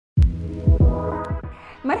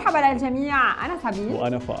مرحبا للجميع، أنا سابين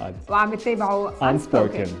وأنا فؤاد وعم تتابعوا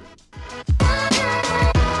Unspoken.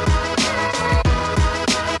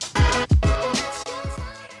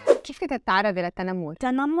 كيف كنت تتعرضي للتنمر؟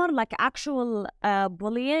 تنمر like actual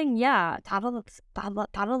bullying. yeah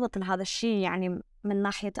تعرضت لهذا الشيء، يعني من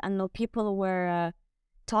ناحية أنه people were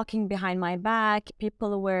talking behind my back,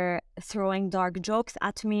 people were throwing dark jokes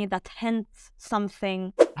at me that hint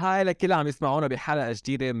something. هاي لكل عم يسمعونا بحلقة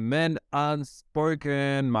جديدة من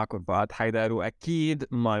Unspoken. معكم فؤاد حيدر، وأكيد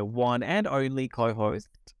my one and only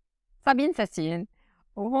co-host سابين ساسين.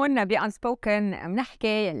 وهون Unspoken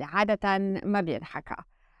بنحكي اللي عادة ما بينحكى.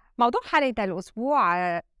 موضوع حلقة الأسبوع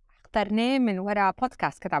اخترناه من وراء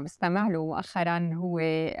بودكاست كنت عم بستمع له مؤخراً، هو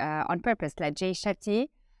on purpose لجي شتي.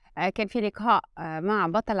 كان في لقاء مع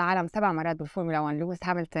بطل العالم 7 مرات بالفورمولا 1 لويس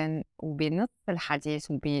هاملتون، وبنص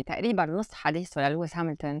الحديث وبتقريبا نص حديثه للويس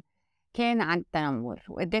هاملتون كان عن التنمر،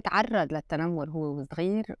 وقديه تعرض للتنمر هو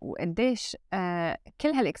صغير، وقديش كل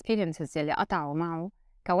هالاكسبيرينسز يلي قطعوا معه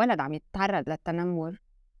كولد عم يتعرض للتنمر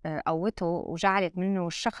قوته وجعلت منه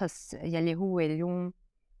الشخص يلي هو اليوم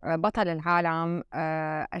بطل العالم.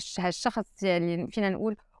 هالشخص يلي فينا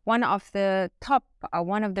نقول one of the top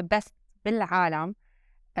أو one of the best بالعالم.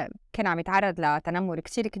 كان عم يتعرض لتنمر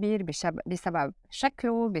كتير كبير بسبب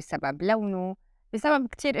شكله، بسبب لونه، بسبب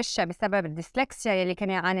كتير اشياء، بسبب الديسلكسيا يلي كان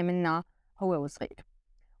يعاني منها هو وصغير.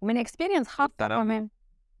 ومن اكسبيرينس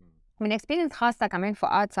خاصة كمان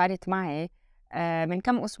فؤاد صارت معي من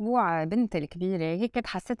كم أسبوع. بنتي الكبيرة هيك كنت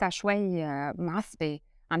حسيتها شوي معصبة،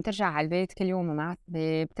 عم ترجع على البيت كل يوم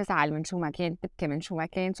معصبة، بتزعل من شو ما كان، بتبكي من شو ما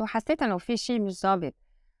كان. حسيت إنه في شيء مش ضابط،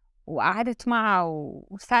 وقعدت معها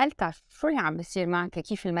وسألتها شو اللي عم بيصير معك،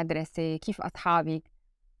 كيف المدرسة، كيف أصحابك.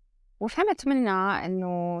 وفهمت منها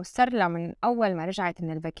إنه صار لها من أول ما رجعت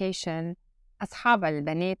من الفاكيشن أصحابها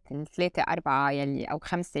البنات 3 4 يلي أو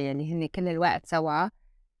 5 يلي هن كل الوقت سوا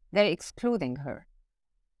they're excluding her.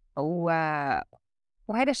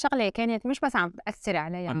 وهيدا الشغلة كانت مش بس عم تأثر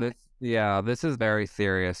عليها. This is very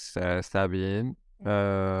serious سابين.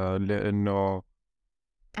 لأنه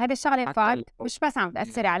هذا الشغلة فات مش بس عم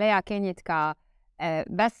تأثر عليها كانت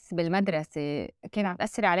بس بالمدرسة، كانت عم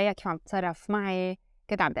تأثر عليها كيف عم تتصرف معي،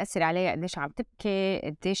 كانت عم تأثر عليها قديش عم تبكي،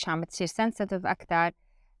 قديش عم تصير sensitive أكتر.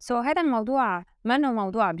 هذا الموضوع منه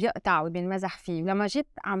موضوع بيقطع وبينمزح فيه. ولما جيت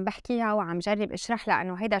عم بحكيها وعم جرب اشرح لها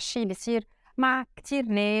إنه هيدا الشيء بيصير مع كتير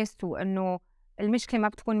ناس، وإنه المشكلة ما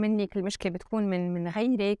بتكون منك، المشكلة بتكون من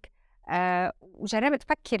غيرك. وجربت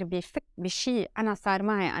أفكر بشيء أنا صار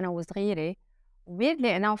معي أنا وصغيرة،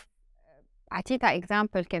 weirdly enough أعطيتها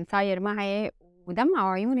example كان صاير معي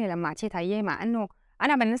ودمعوا عيوني لما أعطيتها إياه، مع إنه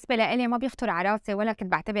أنا بالنسبة لإلي ما بيخطر على راسي ولا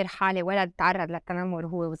كنت بعتبر حالي ولا تعرض للتنمر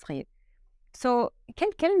وهو صغير.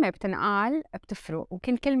 كل كلمة بتنقال بتفرق،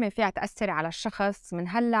 وكل كلمة فيها تأثر على الشخص من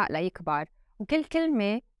هلأ ليكبر، وكل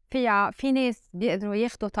كلمة فيها في ناس بيقدروا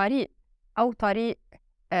ياخدوا طريق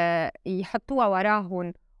يحطوها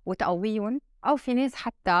وراهن وتقويهم، أو في ناس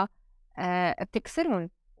حتى بتكسرهم.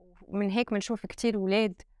 ومن هيك بنشوف كتير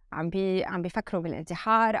أولاد عم بيفكروا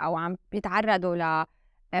بالانتحار، أو عم بيتعرضوا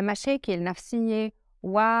لمشاكل نفسية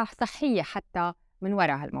وصحية حتى من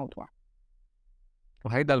وراء هالموضوع.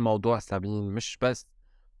 وهيدا الموضوع سابين مش بس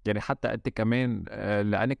يعني حتى أنت كمان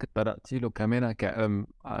لأنك اتطرقتي له كمان كأم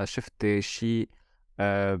شفت شيء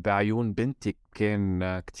بعيون بنتك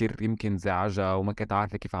كان كتير يمكن زعجها وما كنت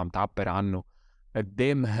عارفة كيف عم تعبر عنه.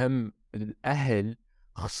 قديه مهم الأهل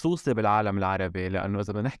خصوصي بالعالم العربي، لأنه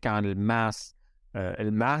إذا بنحكي عن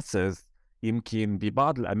الماسز يمكن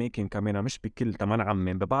ببعض الأماكن كمان، مش بكل تمن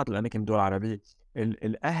عمين، ببعض الأماكن بالدول العربية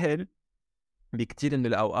الأهل بكتير من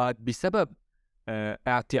الأوقات بسبب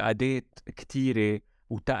اعتقادات كتيرة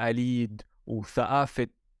وتقاليد وثقافة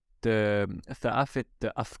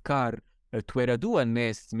أفكار تواردوها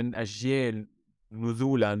الناس من أجيال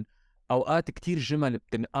نزولاً، أوقات كتير جمل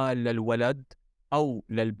بتنقال للولد أو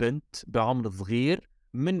للبنت بعمر صغير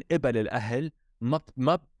من قبل الأهل.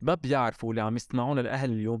 ما بيعرفوا اللي عم يسمعون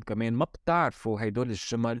الأهل اليوم كمان، ما بتعرفوا هيدول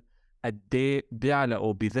الجمل قديه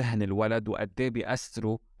بيعلقوا بذهن الولد وقديه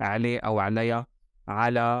بيأثروا عليه أو عليها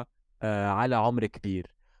على عمر كبير.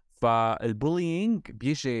 فالبولينج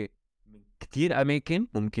بيجي من كتير أماكن،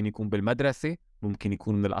 ممكن يكون بالمدرسة، ممكن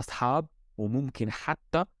يكون من الأصحاب، وممكن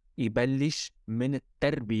حتى يبلش من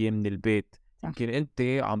التربية من البيت. يمكن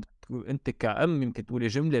أنت كأم يمكن تقولي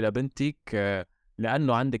جملة لبنتك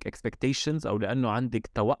لأنه عندك expectations أو لأنه عندك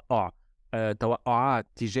توقعات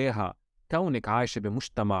تجاهها، كونك عايشة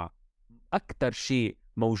بمجتمع أكتر شيء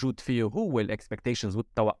موجود فيه هو الاكسبكتيشنز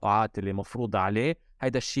والتوقعات اللي مفروضة عليه.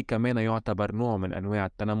 هيدا الشيء كمان يعتبر نوع من أنواع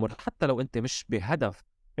التنمر، حتى لو أنت مش بهدف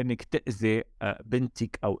إنك تأذي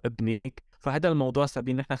بنتك أو ابنك. فهذا الموضوع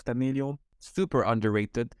سابين نحن اخترناه اليوم super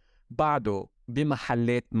underrated، بعده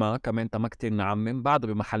بمحلات ما كمان ما كتير نعمم، بعده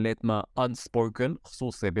بمحلات ما unspoken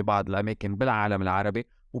خصوصي ببعض الأماكن بالعالم العربي.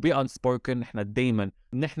 وبي unspoken نحن دايما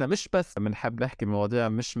مش بس بنحب نحكي مواضيع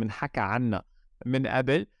مش منحكى عنها من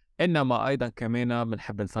قبل، إنما أيضا كمان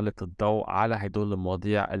بنحب نسلط الضوء على هدول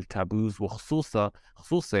المواضيع التابوز،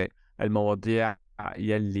 خصوصي المواضيع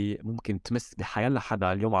يلي ممكن تمس بحياة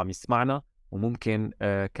حدا اليوم عم يسمعنا، وممكن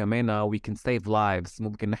كمان we can save lives،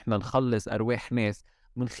 ممكن نحن نخلص أرواح ناس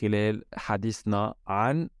من خلال حديثنا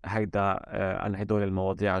عن هدول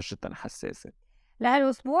المواضيع جدا حساسة.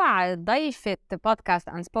 لهالأسبوع ضيفة بودكاست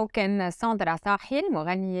Unspoken ساندرا صاحي،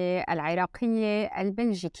 المغنية العراقية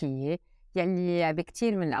البلجيكية يلي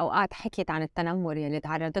بكتير من الأوقات حكيت عن التنمر يلي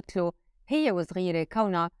تعرضت له هي وصغيرة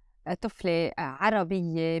كونها طفلة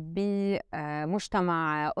عربية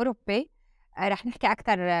بمجتمع أوروبي. رح نحكي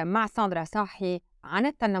أكثر مع ساندرا صاحي عن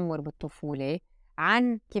التنمر بالطفولة،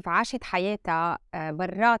 عن كيف عاشت حياتها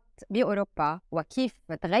برات بأوروبا،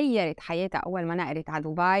 وكيف تغيرت حياتها أول ما نقلت على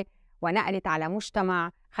دبي ونقلت على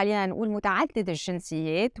مجتمع خلينا نقول متعدد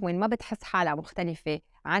الجنسيات وين ما بتحس حالها مختلفة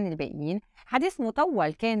عن الباقيين. حديث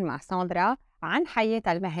مطول كان مع ساندرا عن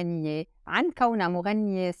حياتها المهنية، عن كونها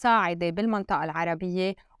مغنية صاعدة بالمنطقة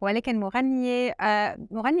العربية، ولكن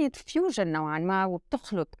مغنية فيوجن نوعا ما،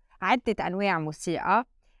 وبتخلط عدة أنواع موسيقى.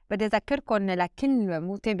 بدي أذكركم لكل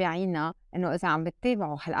متابعينا إنه إذا عم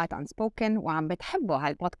بتتابعوا حلقات Unspoken وعم بتحبوا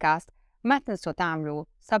هالبودكاست، ما تنسوا تعملوا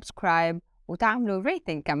سبسكرايب وتعملوا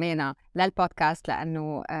ريتنج كمان للبودكاست،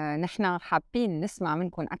 لأنه نحن حابين نسمع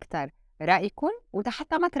منكم أكثر رأيكم،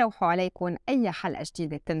 وحتى ما تروحوا عليكم أي حلقة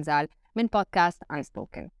جديدة تنزل من بودكاست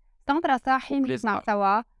Unspoken. ساندرا صاحي نسمع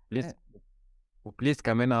سوا. وبليز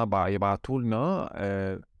كمان يبعتوا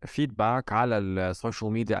لنا فيدباك على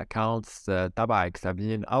السوشيال ميديا اكاونتس تبعك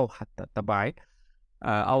سابين او حتى تبعي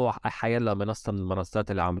او حيلا منصه من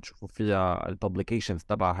المنصات اللي عم تشوفوا فيها الببليكيشنز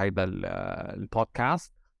تبع هيدا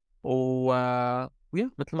البودكاست. ويا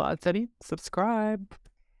مثل ما قلت سريع سبسكرايب.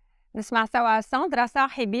 نسمع سوا ساندرا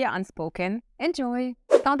صاحي ب Unspoken. Enjoy.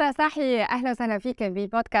 ساندرا صاحي، أهلا وسهلا فيك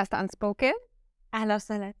ببودكاست Unspoken. أهلا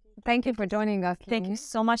وسهلا. Thank you for joining us. Thank you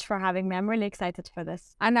so much for having me. I'm really excited for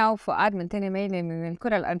this. أنا وفؤاد من تاني ميلي من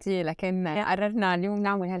الكرة الأرضية، لكن قررنا اليوم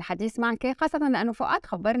نعمل هالحديث معك، خاصة لأنه فؤاد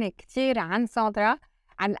خبرني كتير عن ساندرا،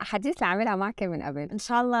 عن الأحاديث اللي عملها معك من قبل. إن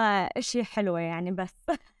شاء الله أشياء حلوة يعني، بس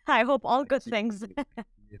I hope all good things.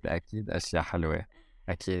 أكيد أشياء حلوة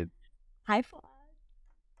أكيد. Hi فؤاد.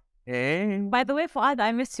 By the way فؤاد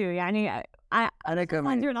I miss you يعني. أنا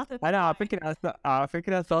كمان. أنا على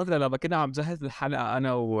فكرة ساندرا لما كنا عم جهز الحلقة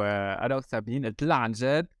أنا وسابين قلت لها عن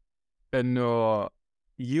جد إنه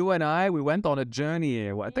you and I we went on a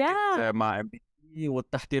journey وقتها كنت مع MBC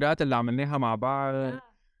والتحضيرات اللي عملناها مع بعض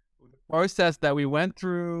process that we went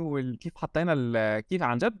through وكيف حطينا كيف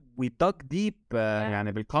عن جد we dug deep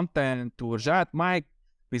يعني بالcontent، ورجعت معك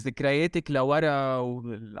بذكرياتك لورا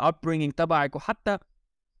والupbringing تبعك. وحتى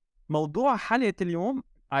موضوع حلقة اليوم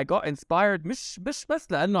I got inspired مش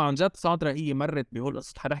بس لأنه عن جد ساندرا هي مرت بهول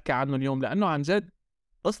قصة حنحكي عنه اليوم، لأنه عن جد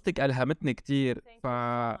قصتك ألهمتني كتير.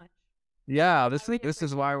 Yeah, this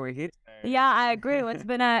is why we're here. Yeah, I agree.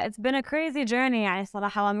 It's been a crazy journey يعني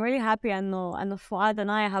صراحة. I'm really happy إنه فؤاد and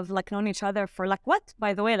I have like known each other for like what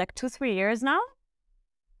by the way like 2-3 years now.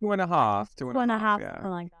 2.5 yeah.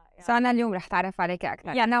 Like that. So أنا اليوم رح تعرف عليك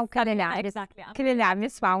أكثر. Yeah, أنا وكل اللي عم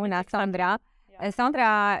يسمعونا ساندرا.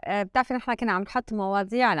 ساندرا بتعرفي نحن كنا عم نحط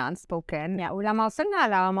مواضيع على Unspoken، ولما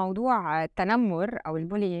وصلنا لموضوع التنمر أو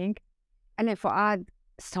البولينج أنا فؤاد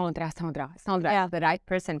ساندرا is the right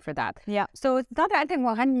person for that. Yeah. So ساندرا أنت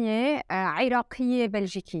مغنية عراقية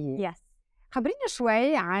بلجيكية. Yes. خبرينا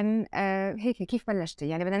شوي عن هيك كيف بلشتي،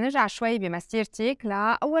 يعني بدنا نرجع شوي بمسيرتك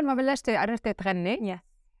لأول ما بلشتي قررتي تغني. Yes.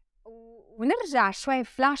 ونرجع شوي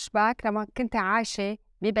فلاش باك لما كنت عايشة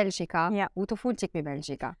ببلجيكا وطفولتك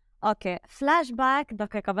ببلجيكا. اوكي فلاش باك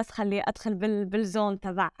دقيقة بس خلي أدخل بالزون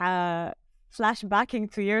تبع فلاش باكينج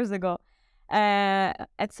 2 years ago.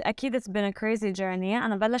 it's been a crazy journey.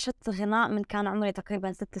 أنا بلشت غناء من كان عمري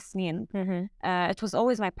تقريبا 6 سنين. It was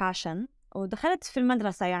always my passion. ودخلت في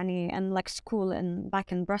المدرسة يعني in like school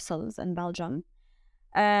back in Brussels in Belgium.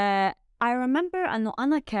 I remember أنه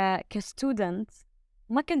أنا كستودنت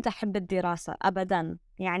ما كنت أحب الدراسة أبداً.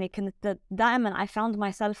 يعني كنت دائماً I found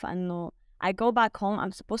myself أنه I go back home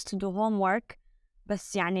I'm supposed to do homework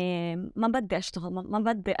بس يعني ما بدي أشتغل ما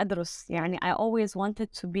بدي أدرس. يعني I always wanted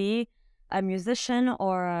to be a musician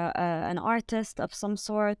or an artist of some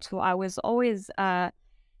sort. I was always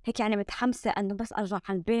هيك يعني متحمسة أنه بس أرجع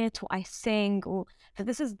على البيت I sing. So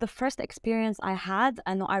this is the first experience I had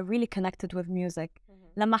and I really connected with music.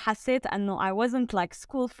 لما حسيت أنه I wasn't like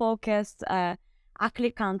school focused. عقلي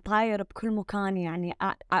كان طاير بكل مكان يعني.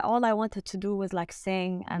 All I wanted to do was like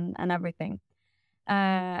sing and everything.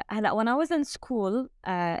 هلا when I was in school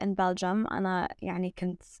in Belgium أنا يعني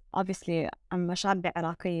كنت obviously I'm شابة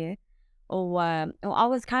عراقية I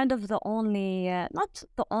was kind of the only not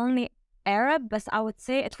the only Arab but I would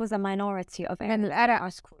say it was a minority of من Arabs العرب in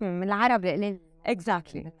our school. من العرب القليل.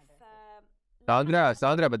 Exactly.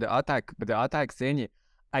 ساندرا بدي أقاطعك ثانية.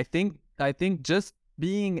 I think just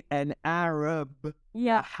being an Arab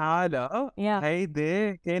حالة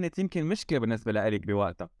هيدي كانت يمكن مشكلة بالنسبة لإلك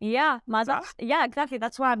بوقتها. Yeah, exactly.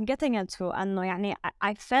 That's what I'm getting into. أنه يعني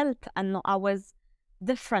I felt أنه I was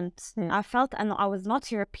different. I felt أنه I was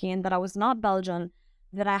not European, that I was not Belgian,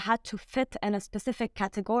 that I had to fit in a specific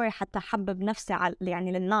category حتى أحبب نفسي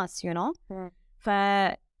يعني للناس, you know.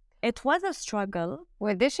 it was a struggle.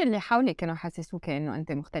 وقديش اللي حولك كانوا حسسوك إنه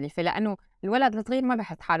أنت مختلفة؟ لأنه الولد الصغير ما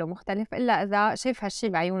بحس حاله مختلف إلا إذا شاف هالشي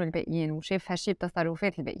بعيون الباقيين وشاف هالشي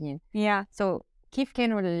بتصرفات الباقيين. So كيف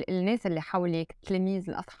كانوا الناس اللي حولك، التلاميذ،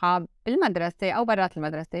 الأصحاب بالمدرسة أو برات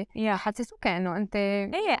المدرسة حسسوك إنه أنت؟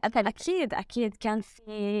 أكيد كان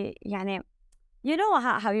في يعني you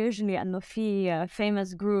know how usually إنه في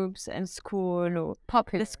famous groups in school or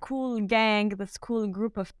the school gang, the school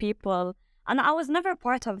group of people. And I was never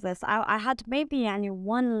part of this. I had maybe يعني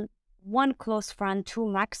one close friend, two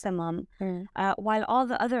maximum, while all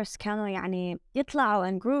the others كانوا يعني يطلعوا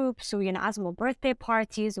in groups وينعزموا birthday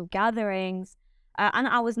parties و gatherings. And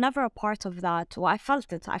I was never a part of that. I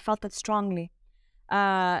felt it strongly.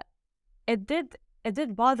 It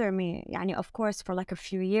did bother me, يعني of course for like a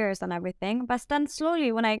few years and everything. But then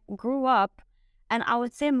slowly when I grew up, and I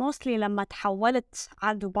would say mostly لما تحولت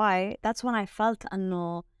على دبي, that's when I felt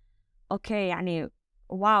أنه okay يعني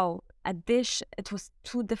wow قديش it was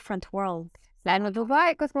two different worlds. لأنه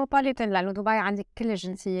دبي كوسموبوليتان، لأنه دبي عندك كل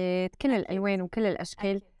الجنسيات، كل الألوان وكل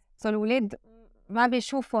الأشكال. so الولاد ما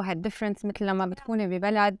بيشوفوا هالديفرنس مثل لما بتكوني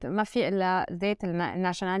ببلد ما في إلا ذات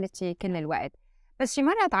الناشوناليتي كل الوقت. بس شي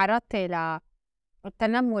مرة تعرضتي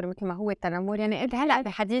للتنمر مثل ما هو التنمر؟ يعني قلت هلأ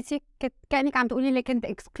بحديثك كأنك عم تقولي لي كنت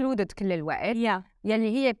excluded كل الوقت.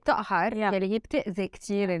 يلي هي بتقهر، يلي هي بتأذي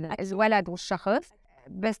كتير الولد والشخص.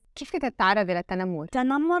 بس كيف كنت تتعرضي للتنمر؟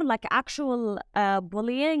 تنمر like actual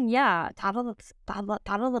bullying.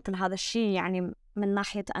 تعرضت لهذا الشيء يعني من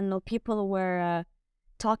ناحية أنه people were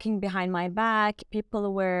talking behind my back,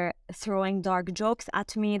 people were throwing dark jokes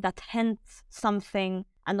at me that hint something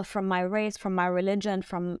and from my race, from my religion,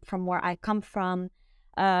 from where I come from.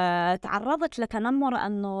 تعرضت لتنمر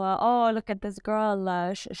أنه oh look at this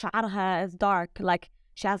girl شعرها is dark, like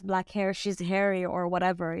she has black hair, she's hairy or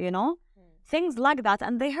whatever, you know. Things like that,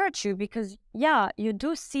 and they hurt you because you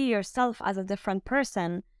do see yourself as a different person.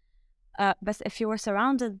 But if you were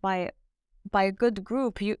surrounded by a good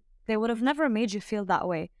group, they would have never made you feel that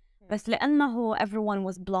way. بس لأنه everyone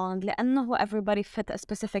was blonde, لأنه everybody fit a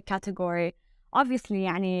specific category. Obviously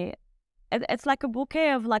يعني it's like a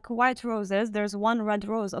bouquet of like white roses. There's one red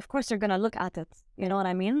rose. Of course you're gonna look at it. You know what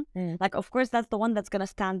I mean? Like of course that's the one that's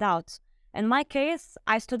gonna stand out. In my case,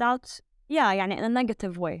 I stood out يعني in a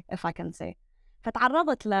negative way, if I can say.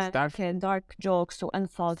 فتعرضت ل dark jokes و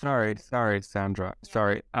insults. Sorry Sandra.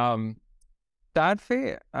 Sorry.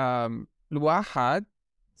 تعرفي الواحد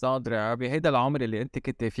ساندرا بهيدا العمر اللي انت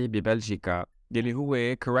كنت فيه ببلجيكا اللي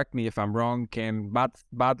هو correct me if I'm wrong كان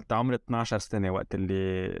بعد عمر 12 سنة وقت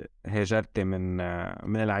اللي هاجرتي من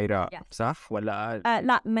العراق. صح ولا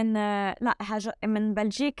لا من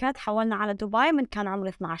بلجيكا تحولنا على دبي من كان عمري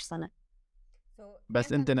 12 سنة.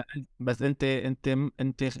 بس انت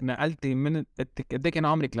نقلتي من قد كان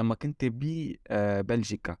عمرك لما كنت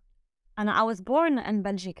ببلجيكا؟ أنا I was born in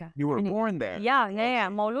بلجيكا. You were born there. Yeah.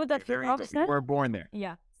 مولودة في بروكسل. You were born there.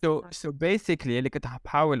 Yeah. So basically اللي كنت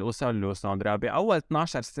بحاول أوصل له ساندرا بأول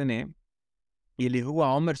 12 سنة اللي هو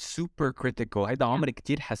عمر super critical. هيدا عمر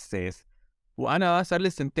كتير حساس. وأنا صار لي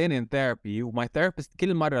سنتين in therapy وماي therapist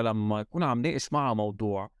كل مرة لما أكون عم ناقش معها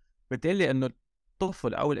موضوع بتقلي إنه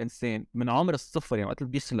الطفل أو الإنسان من عمر الصفر يعني وقت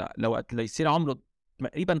اللي بيخلق لوقت اللي يصير عمره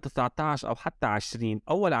تقريبا 19 أو حتى 20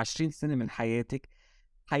 أول 20 سنة من حياتك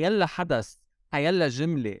حيلا حدث حيلا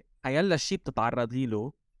جملة حيلا شيء بتتعرضي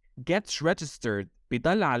له gets registered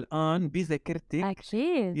بيضل على الآن بذاكرتك.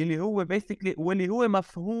 أكيد. اللي هو basically واللي هو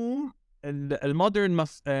مفهوم المودرن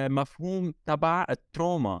مفهوم تبع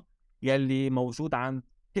التروما يلي موجود عند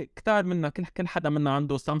كتار منا كل حدا منا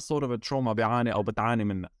عنده some sort of a trauma بيعاني أو بتعاني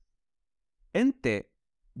منها. أنت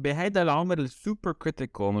بهيدا العمر السوبر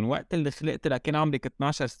كريتيكال من وقت اللي خلقت لك كان عمرك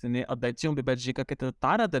 12 سنة قضيتيهم ببلجيكا كنت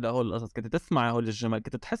تتعرض لهول القصص كنت تسمع هول الجمل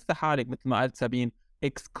كنت تحس حالك مثل ما قلت سابين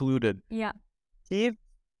excluded.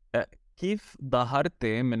 كيف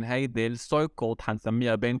ظهرتي من هيدي السويكولد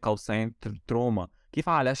حنسميها بين قوسين تروما؟ كيف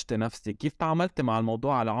عالجتي نفسك؟ كيف تعاملتي مع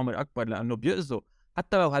الموضوع على عمر أكبر؟ لأنه بيأذوا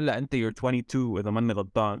حتى لو هلا أنت you're 22 إذا ماني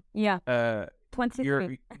غلطان.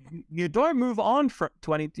 23. You don't move on from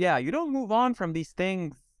 20. Yeah, you don't move on from these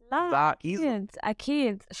things that easily.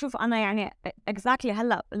 أكيد. شوف أنا يعني exactly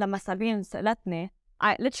هلا لما سابين سألتني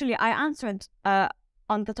I answered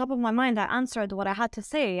on the top of my mind I answered what I had to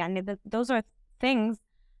say. يعني those are things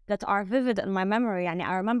that are vivid in my memory. يعني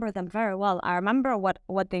I remember them very well. I remember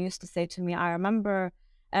what they used to say to me. I remember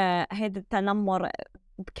هيدا التنمر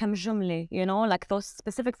بكم جملة, you know, like those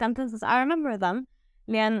specific sentences. I remember them.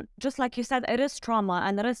 لأن just like you said, it is trauma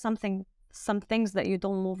and it is some things that you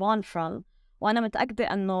don't move on from. وأنا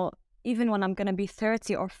متأكدة إنه even when I'm gonna be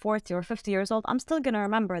 30 or 40 or 50 years old, I'm still gonna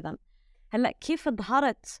remember them. هلا كيف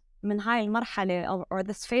ظهرت من هاي المرحلة or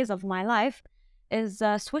this phase of my life is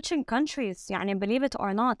switching countries. يعني believe it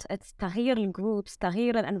or not, it's تغيير الجروبس,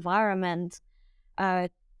 تغيير environment,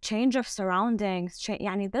 change of surroundings.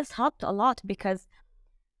 يعني this helped a lot because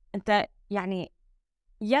أنت يعني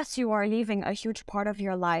yes, you are leaving a huge part of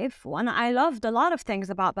your life. And I loved a lot of things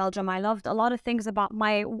about Belgium. I loved a lot of things about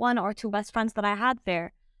my one or two best friends that I had there.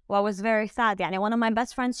 Well, I was very sad. يعني one of my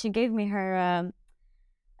best friends, she gave me her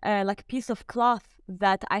like piece of cloth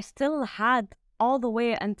that I still had all the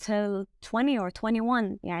way until 20 or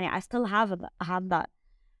 21. يعني I still have that.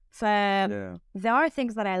 So there are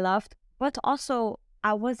things that I loved, but also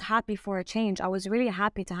I was happy for a change. I was really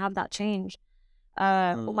happy to have that change.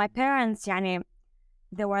 My parents, يعني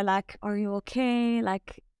they were like, are you okay?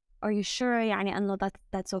 Like, are you sure? يعني أنه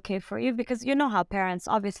that's okay for you? Because you know how parents,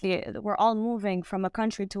 obviously, we're all moving from a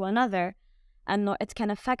country to another. أنه it can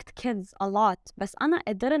affect kids a lot. بس أنا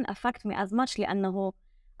it didn't affect me as much لأنه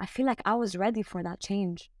I feel like I was ready for that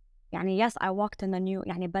change. يعني yes, I walked in a new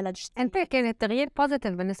يعني بلد. أنت كان التغيير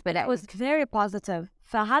positive بالنسبة لك. It was very positive.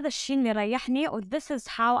 فهذا الشيء اللي ريحني. This is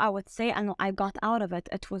how I would say أنه I got out of it.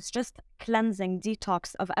 It was just cleansing,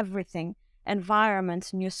 detox of everything.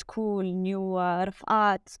 Environment, new school, new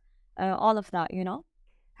رفقات, all of that, you know.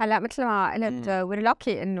 هلا مثل ما قلت we're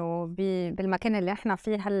lucky إنه بالمكان اللي إحنا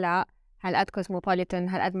فيه هلا هالقد كوزموبوليتان,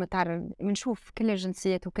 هالقد بنشوف كل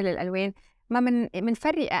الجنسيات وكل الألوان. ما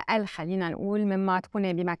منفرق أقل خلينا نقول مما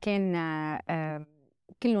تكوني بمكان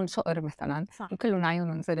كلهم شقر مثلا صح. وكلهم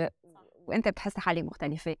عيونهم زرق وأنت بتحس حالك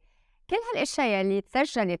مختلفة. كل هالأشياء اللي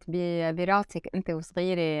تسجلت براسك أنت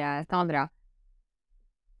وصغيرة ساندرا,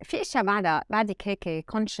 في اشياء بعدك هيك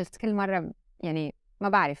كونشس كل مره, يعني ما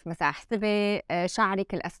بعرف مثلا احسبي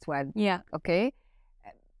شعرك الاسود اوكي,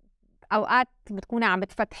 اوقات بتكوني عم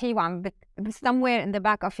بتفتحيه وعم somewhere in the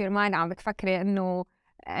back of your mind عم بتفكري انه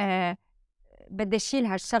بدي اشيل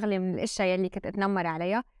هالشغله من الاشياء اللي كنت اتنمر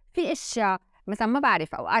عليها. في اشياء مثلا ما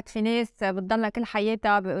بعرف, اوقات في ناس بتضلها كل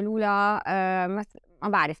حياتها بيقولوا لها ما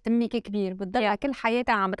بعرف تمك كبير, بتضلها كل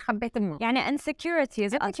حياتها عم بتخبي تمها. يعني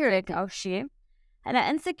insecurities أو شيء. And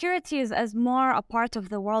insecurities is more a part of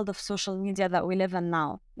the world of social media that we live in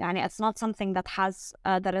now. يعني it's not something that has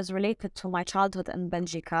that is related to my childhood in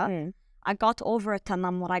Bélgica. I got over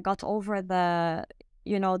التنمر. I got over the,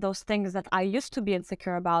 you know, those things that I used to be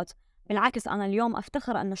insecure about. بالعكس أنا اليوم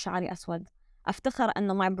أفتخر أنه شعري أسود. أفتخر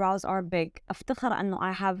أنه my brows are big. أفتخر أنه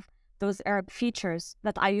I have those Arab features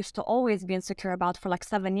that I used to always be insecure about for like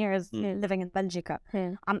 7 years living in Bélgica.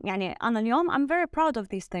 يعني أنا اليوم I'm very proud of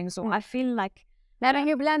these things. So I feel like لا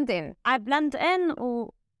you blend in. I blend in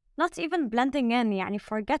و not even blending in. يعني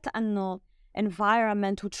forget أنه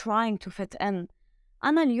environment و trying to fit in.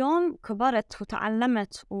 أنا اليوم كبرت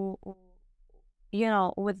وتعلمت you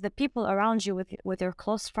know, with the people around you, with your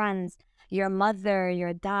close friends, your mother,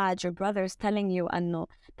 your dad, your brothers telling you أنه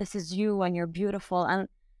this is you and you're beautiful. And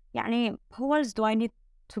يعني who else do I need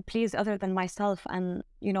to please other than myself and,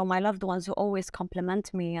 you know, my loved ones who always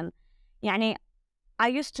compliment me. And يعني I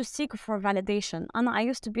used to seek for validation. I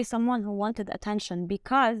used to be someone who wanted attention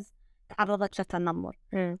because تعرضت للتنمر.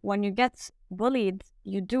 When you get bullied,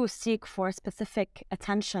 you do seek for specific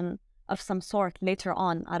attention of some sort later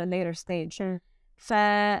on at a later stage.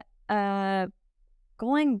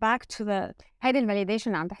 Going back to the هيدي الvalidation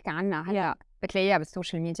اللي عم تحكي عنها هلا بتلاقيها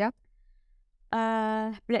بالسوشيال ميديا.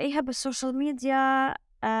 بلاقيها بالسوشيال ميديا.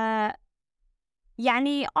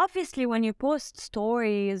 يعني obviously when you post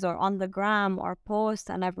stories or on the gram or post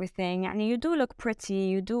and everything, يعني you do look pretty,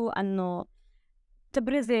 you do أنه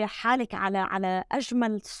تبرزي حالك على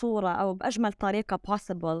أجمل صورة أو بأجمل طريقة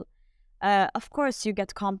possible. Of course you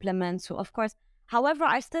get compliments, of course. However,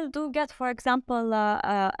 I still do get, for example,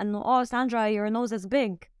 أنه oh Sandra, your nose is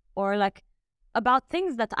big, or like about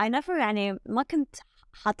things that I never يعني ما كنت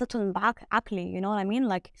حاطتهم بعقلي. You know what I mean?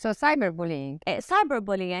 Like So cyberbullying.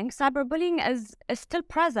 Cyberbullying is still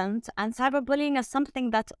present, and cyberbullying is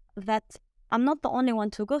something that I'm not the only one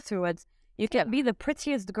to go through it. You can be the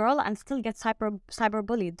prettiest girl and still get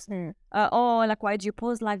cyberbullied. Oh, like, why do you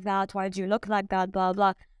pose like that? Why do you look like that? Blah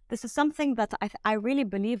blah. This is something that I really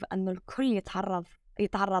believe إنه الكل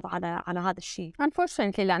يتعرض على هذا الشيء.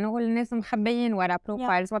 Unfortunately لأنه هو الناس مخبيين ورا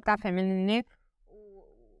بروفايلز ما بتعرفي من الناس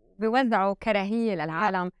بيوزعوا كراهية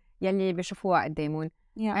للعالم يلي بيشوفوها قدامهم.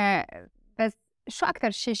 بس شو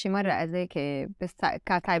أكتر شيء مرة أذاكي بس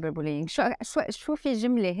كسايبر بولينج؟ شو في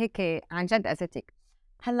جملة هيك عن جد أذتك؟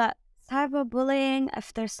 هلا cyberbullying,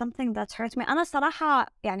 if there's something that hurt me, أنا صراحة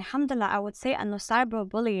يعني الحمد لله I would say إنه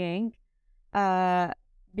cyberbullying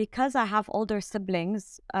because I have older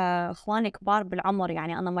siblings, إخواني كبار بالعمر.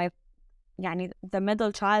 يعني أنا يعني the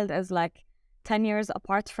middle child is like 10 years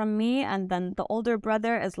apart from me, and then the older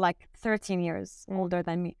brother is like 13 years older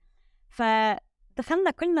than me.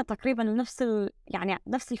 فدخلنا كلنا تقريبا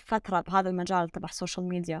نفس الفترة بهذا المجال تبع السوشيال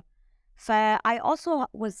ميديا. I also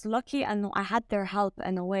was lucky أنه I had their help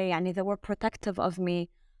in a way. يعني they were protective of me.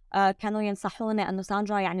 كانوا ينصحوني أنه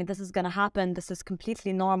ساندرا يعني this is gonna happen, this is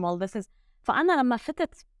completely normal, this is. فأنا لما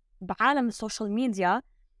فتت بعالم السوشيال ميديا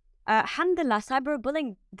الحمد لله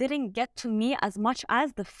cyberbullying didn't get to me as much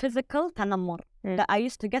as the physical تنمر that I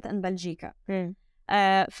used to get in بلجيكا.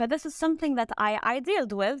 This is something that I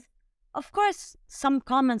dealt with. Of course some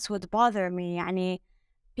comments would bother me. يعني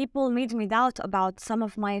people made me doubt about some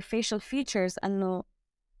of my facial features أنه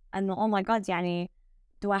oh my god يعني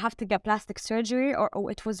do I have to get plastic surgery, or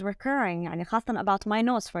it was recurring. يعني خاصة about my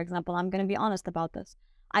nose, for example. I'm going to be honest about this.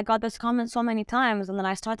 I got this comment so many times, and then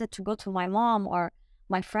I started to go to my mom or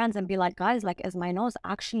my friends and be like, guys, like, is my nose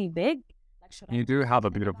actually big? Like, you do have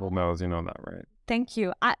a beautiful nose, you know that, right? Thank you.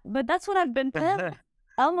 But that's what I've been told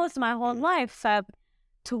almost my whole life.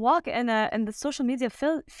 To walk in the social media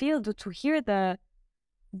field, to hear the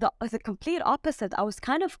complete opposite, I was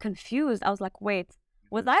kind of confused. I was like, wait,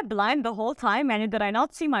 was I blind the whole time? And did I not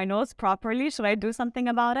see my nose properly? Should I do something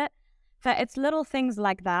about it? It's little things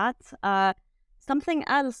like that. Something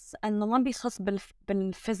else إنه ما بيخص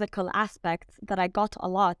بالphysical aspect that I got a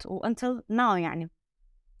lot until now يعني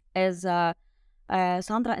is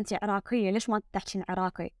ساندرا أنت عراقية ليش ما تحكين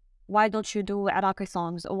عراقي? Why don't you do Iraqi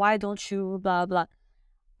songs? Why don't you blah blah?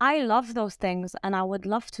 I love those things and I would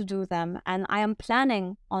love to do them, and I am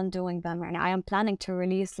planning on doing them. يعني I am planning to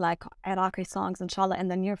release like Iraqi songs inshallah in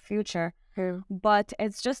the near future. But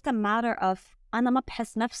it's just a matter of أنا ما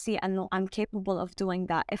بحس نفسي أنه I'm capable of doing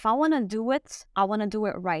that. If I want to do it, I want to do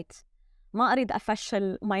it right. ما أريد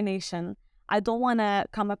أفشل my nation. I don't want to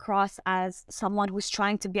come across as someone who's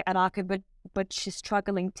trying to be Iraqi but she's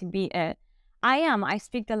struggling to be it. I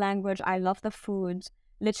speak the language. I love the food.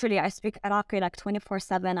 Literally, I speak Iraqi like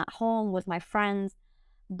 24/7 at home with my friends.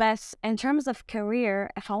 But in terms of career,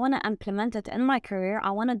 if I want to implement it in my career,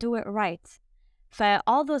 I want to do it right. For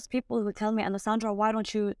all those people who tell me, Sandra, why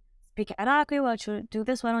don't you speak Iraqi? Why don't you do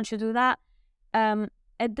this? Why don't you do that?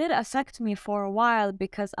 It did affect me for a while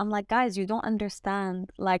because I'm like, guys, you don't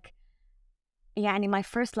understand. Like, يعني my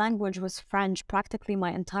first language was French. Practically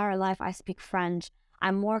my entire life, I speak French.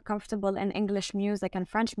 I'm more comfortable in English music and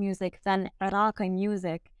French music than Iraqi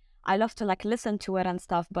music. I love to like listen to it and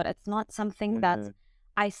stuff, but it's not something that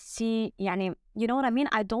I see. يعني, you know what I mean?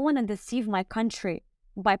 I don't want to deceive my country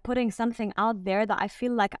by putting something out there that I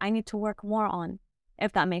feel like I need to work more on.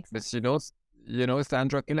 If that makes sense. But you know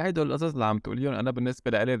Sandra, كل هيدا القصص اللي عم تقوليهم أنا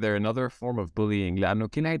بالنسبة لي they're another form of bullying. لأنه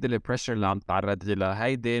كل هيدا البريشر اللي عم تتعرضي لها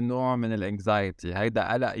هيدا نوع من الانكزايتي،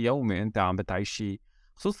 هيدا قلق يومي أنت عم بتعيشيه.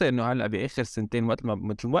 خصوصا إنه هلا بآخر سنتين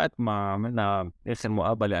وقت ما عملنا آخر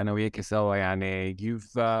مقابلة أنا وياكي سوا يعني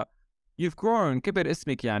you've grown، كبر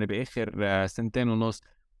اسمك يعني بآخر سنتين ونص.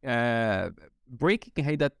 breaking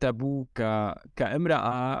هيدا التابو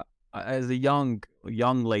كامرأة as a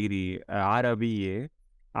young lady عربية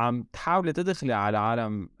عم تحاولي تدخلي على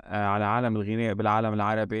عالم الغناء بالعالم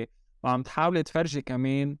العربي، وعم تحاولي تفرجي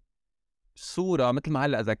كمان صورة مثل ما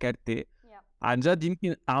هلا ذكرتي عن جد.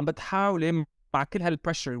 يمكن عم بتحاولي مع كل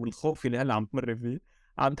هالبريشر والخوف اللي هلا عم تمر فيه،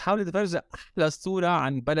 عم تحاولي تفرجي احلى صورة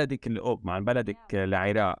عن بلدك الأم، عن بلدك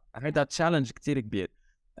العراق. هيدا تشالنج كتير كبير.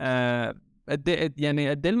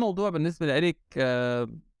 قد الموضوع بالنسبة لك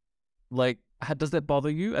like does it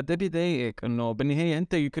bother you؟ قد بيضايقك انه بالنهاية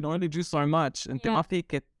انت you can only do so much، انت ما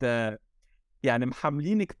فيك يعني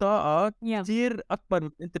محملينك طاقة كتير اكبر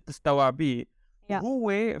من انت بتستوعبيه.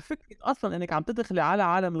 هو فكرة اصلا انك عم تدخلي على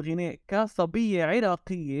عالم الغناء كصبية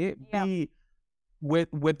عراقية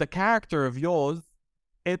with the character of yours,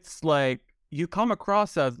 it's like you come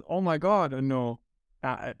across as oh my god انه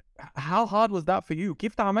how hard was that for you؟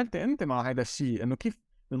 كيف تعاملت أنت مع هذا الشيء؟ إنه كيف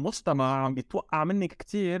المجتمع عم يتوقع منك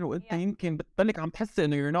كتير وأنت يمكن بتضلك عم تحسي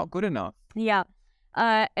إنه you're not good enough. Yeah,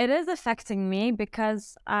 it is affecting me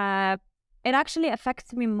because it actually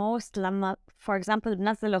affects me most لما for example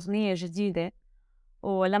بنزل أغنية جديدة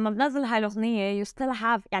ولما بنزل هاي الأغنية you still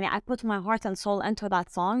have يعني I put my heart and soul into that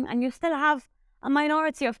song and you still have a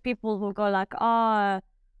minority of people who go like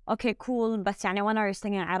okay cool بس يعني when are you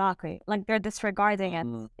singing Iraqi, like they're disregarding it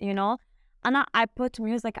you know. I put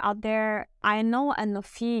music out there. I know إنه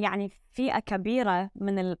في يعني فئة كبيرة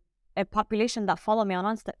من ال population that follow me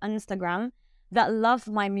on Instagram that love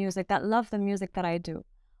my music, that love the music that I do.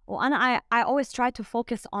 I always try to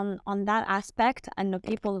focus on that aspect and the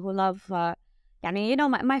people who love يعني you know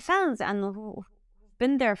my fans and who've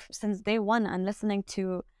been there since day one and listening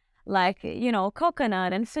to like you know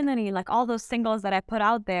Coconut, Infinity, like all those singles that I put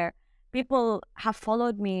out there. People have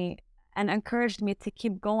followed me and encouraged me to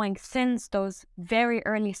keep going since those very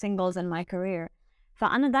early singles in my career.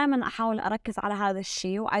 فأنا دائما أحاول أركز على هذا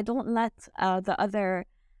الشيء. I don't let the other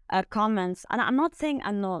comments. I'm not saying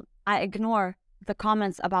أنه I ignore the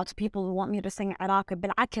comments about people who want me to sing Iraqi.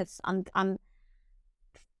 بالعكس, I'm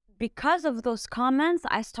because of those comments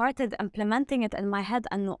I started implementing it in my head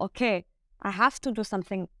أنه okay, I have to do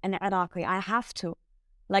something in Iraqi. I have to.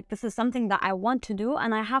 Like this is something that I want to do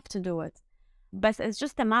and I have to do it. But it's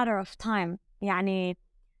just a matter of time. يعني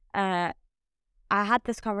I had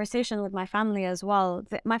this conversation with my family as well.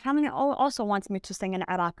 My family also wants me to sing in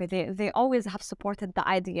Iraqi. They always have supported the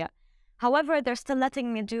idea. However, they're still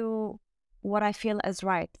letting me do what I feel is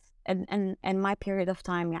right in my period of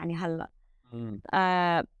time. يعني هلا.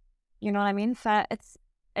 You know what I mean?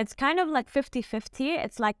 It's kind of like 50-50.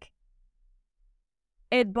 It's like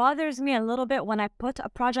it bothers me a little bit when I put a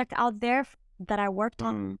project out there that I worked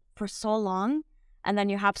on for so long, and then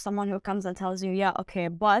you have someone who comes and tells you, yeah, okay,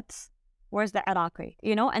 but where's the Iraqi?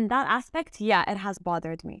 You know, and that aspect, yeah, it has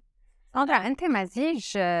bothered me. ساندرا أنت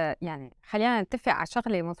مزيج يعني خلينا نتفق على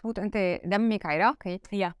شغلة مظبوط. أنت دمك عراقي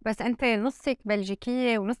بس أنت نصك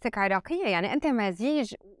بلجيكية ونصك عراقية. يعني أنت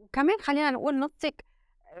مزيج. وكمان خلينا نقول نصك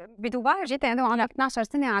بدبي جيت عندما 12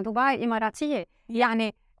 سنة على دبي إماراتية.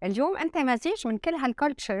 يعني اليوم أنت مزيج من كل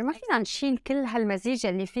هالكولتشر. ما فينا نشيل كل هالمزيج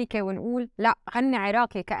اللي فيك ونقول لا غني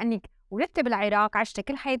عراقي كأنك ولدت بالعراق، عشت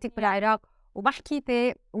كل حياتك بالعراق وما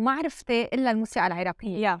حكيتي وما عرفتي إلا الموسيقى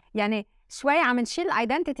العراقية. يعني شوي عم نشيل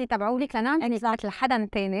الايدنتيتي تبعولك لنعمل مثل حدا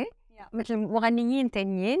تاني مثل مغنيين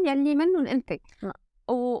تانيين يلي منهم انت.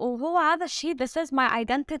 وهو هذا الشيء this is my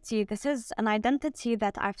identity. This is an identity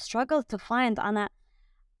that I've struggled to find.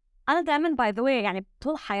 أنا دائما by the way يعني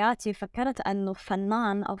طول حياتي فكرت أنه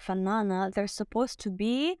فنان أو فنانة they're supposed to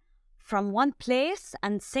be from one place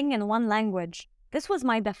and sing in one language. This was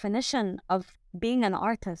my definition of being an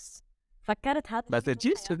artist. فكرت هذا. But it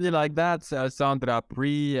used to be like that, Sandra,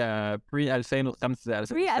 pre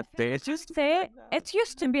 2005. It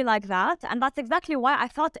used to be like that, and that's exactly why I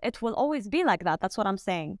thought it will always be like that. That's what I'm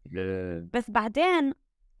saying. بس بعدين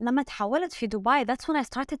لما تحولت في دبي, that's when I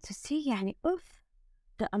started to see يعني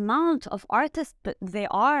the amount of artists that they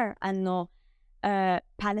are, and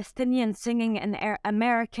Palestinian singing in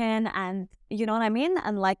American, and you know what I mean,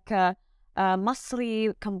 and like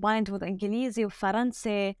مصري combined with إنجليزي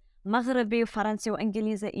وفرنسي, مغربي وفرنسي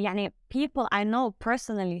وإنجليزي. يعني people I know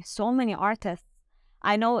personally, so many artists.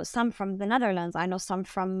 I know some from the Netherlands, I know some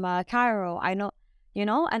from Cairo, I know, you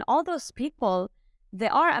know, and all those people, they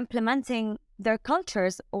are implementing their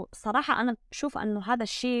cultures. وصراحة أنا بشوف أنه هذا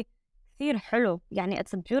الشيء كثير حلو. يعني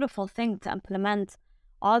it's a beautiful thing to implement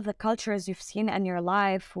all the cultures you've seen in your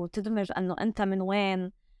life وتدمج أنه أنت من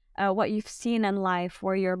وين, what you've seen in life,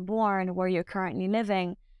 where you're born, where you're currently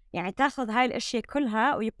living. يعني تاخذ هاي الأشياء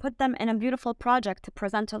كلها و you put them in a beautiful project to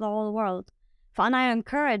present to the whole world. فأنا I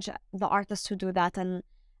encourage the artists to do that,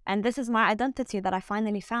 and this is my identity that I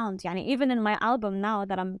finally found. يعني even in my album now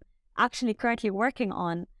that I'm actually currently working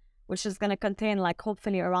on, which is going to contain like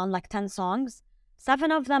hopefully around like 10 songs,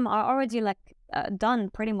 7 of them are already like done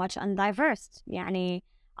pretty much and diverse. يعني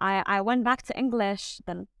I went back to English,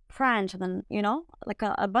 then French, then you know like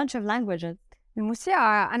a bunch of languages.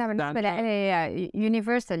 الموسيقى أنا بالنسبة لي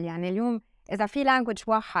universal. يعني اليوم إذا في language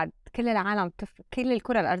واحد كل العالم كل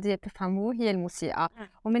الكرة الأرضية بتفهموه هي الموسيقى.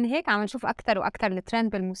 ومن هيك عم نشوف أكثر وأكثر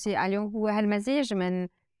الترند بالموسيقى اليوم هو هالمزيج من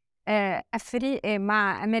أفريقي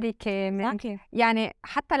مع أمريكي. يعني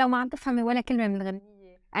حتى لو ما عم تفهمي ولا كلمة من الغنية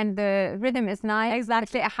and the rhythm is nice,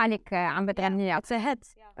 بتلاقي حالك عم بتغنيها. It's a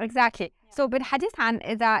hit. Exactly. So بالحديث عن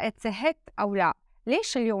إذا it's a hit أو لا,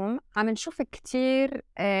 ليش اليوم عم نشوف كتير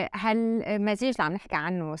هالمزيج اللي عم نحكي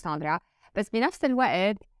عنه ساندرا, بس بنفس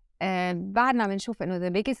الوقت بعدنا بنشوف إنه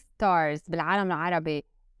the biggest stars بالعالم العربي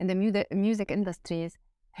in the music industries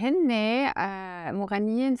هن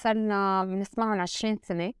مغنيين صرنا بنسمعهم 20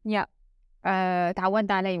 سنة.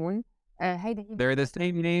 تعودنا عليهم. هيدا they're the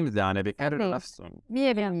same names يعني بيكرروا نفسهم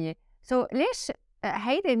 100%. so ليش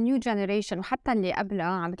هيدا النيو جنريشن وحتى اللي قبلها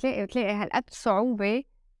عم بتلاقي هالقد صعوبة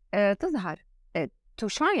تظهر to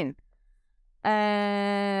shine؟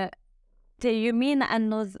 Do you mean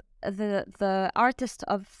أنه the artist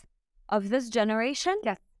of this generation?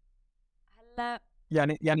 Yes. هلا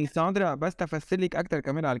يعني ساندرا بس تفسر لك أكتر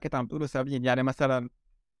كمان على اللي كنت عم تقوله سابين. يعني مثلا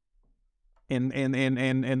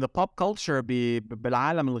in the pop culture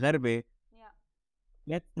بالعالم الغربي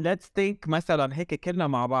let's think مثلا هيك كلنا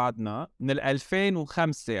مع بعضنا من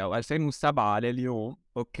 2005 أو 2007 لليوم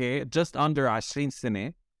okay just under 20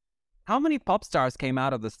 سنة how many pop stars came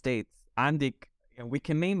out of the States؟ عندك we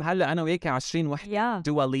can name هلا أنا وياك 20 وحدة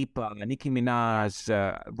Dua Lipa, Nicki Minaj,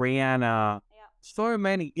 Rihanna so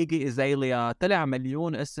many Iggy Azalea طلع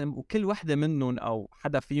مليون اسم وكل وحدة منهم أو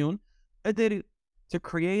حدا فيهم قدر to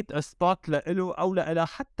create a spot لإله أو لإلها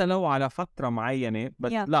حتى لو على فترة معينة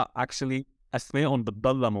بس لا actually أسمائهم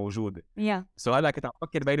بتضلها موجودة. so هلا كنت عم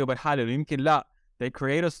بفكر بيني وبين حالي إنه يمكن لا they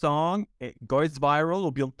create a song it goes viral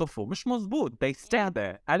وبينطفوا مش مزبوط they stay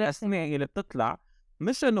there. هلا أسماء اللي بتطلع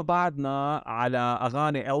مش إنه بعدنا على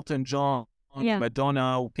أغاني إلتون جون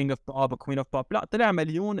مادونا وكينج اوف بوب وكوين اوف بوب لا طلع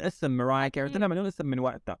مليون اسم مراي كاري طلع مليون اسم من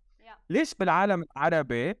وقتها. ليش بالعالم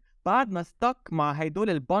العربي بعد ما ستك مع هيدول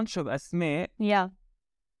البانش اوف اسماء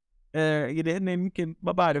اللي هن يمكن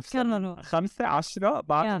ما بعرف 5 10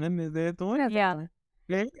 بعد هن ذاتهم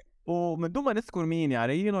ومن دون ما نذكر مين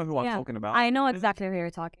يعني you know who I'm talking about. I know exactly who you're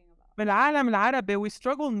talking about. بالعالم العربي we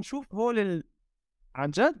struggle نشوف هول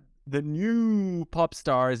عن جد the new pop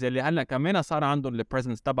stars اللي هلا كمان صار عندهم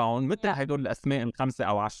البريزنس تبعهم مثل هدول الاسماء الخمسه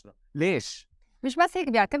او 10. ليش؟ مش بس هيك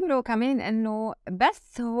بيعتبروا كمان انه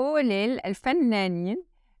بس هول الفنانين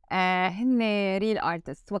هن real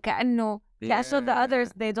artists وكأنه so the others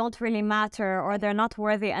they don't really matter or they're not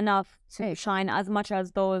worthy enough to shine as much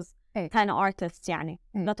as those 10 artists يعني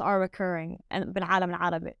that are recurring بالعالم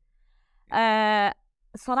العربي.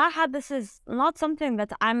 صراحة this is not something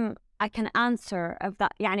that I can answer of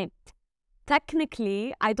that. يعني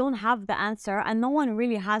technically I don't have the answer and no one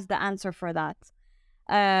really has the answer for that.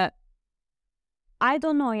 I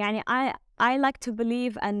don't know يعني I like to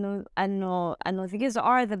believe أنه these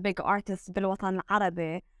are the big artists بالوطن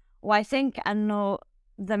العربي و I think أنه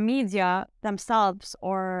the media themselves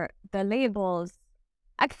or the labels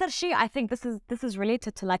أكثر شيء I think this is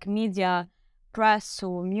related to like media, press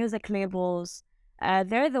or music labels.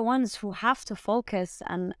 They're the ones who have to focus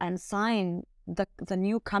and sign the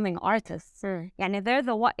new coming artists. يعني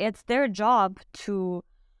it's their job to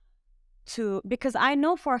because I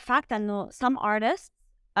know for a fact that some artists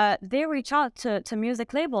they reach out to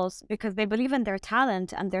music labels because they believe in their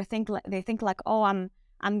talent and they think like oh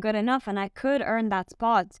I'm good enough and I could earn that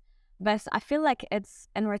spot. But I feel like it's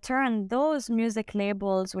in return those music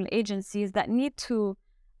labels or agencies that need to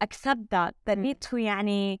accept that need to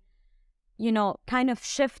يعني you know, kind of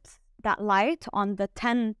shift that light on the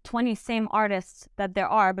 10-20 same artists that there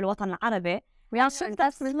are بالوطن العربي. We also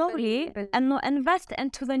that slowly and invest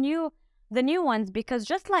into the new ones because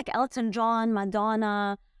just like Elton John,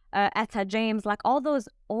 Madonna, Etta James, like all those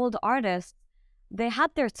old artists, they had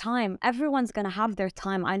their time. Everyone's gonna have their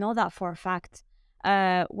time. I know that for a fact.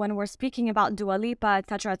 When we're speaking about Dua Lipa,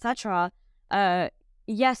 etc.,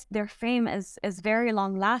 yes, their fame is very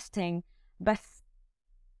long lasting, but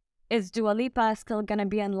is Dua Lipa still gonna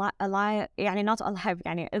be alive? يعني not alive.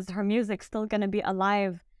 يعني is her music still gonna be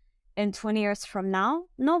alive in 20 years from now?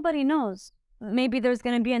 Nobody knows. Maybe there's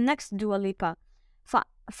gonna be a next Dua Lipa.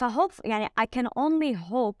 فhope يعني I can only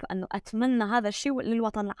hope أنه أتمنى هذا الشيء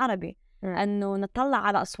للوطن العربي أنه نطلع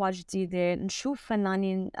على أصوات جديدة نشوف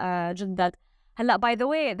فنانين جدد. هلا by the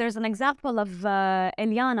way there's an example of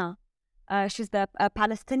Eliana. She's the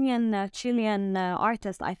Palestinian Chilean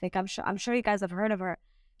artist. I think I'm sure you guys have heard of her.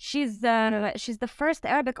 She's the first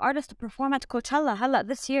Arabic artist to perform at Coachella هلا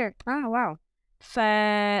this year. Wow.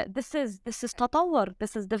 This is تطور.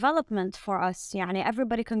 This is development for us. يعني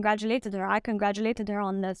everybody congratulated her. I congratulated her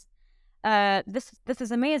on this. This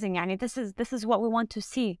is amazing. يعني this is what we want to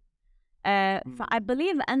see. I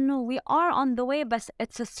believe أنه we are on the way, but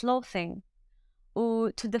it's a slow thing.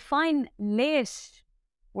 To define ليش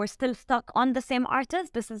we're still stuck on the same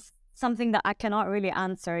artist, this is something that I cannot really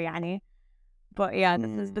answer يعني. But yeah,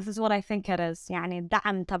 this is what I think it is. يعني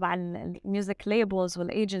الدعم تبع music labels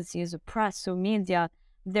والagencies press media,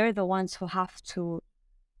 they're the ones who have to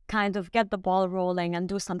kind of get the ball rolling and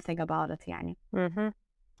do something about it يعني.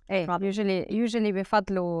 ايه usually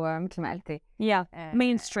بفضلوا مثل ما قلتي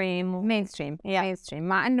mainstream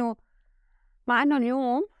مع انه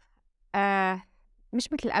اليوم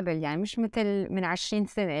مش مثل قبل، يعني مش مثل من 20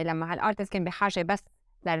 سنة لما هالارتست كان بحاجة بس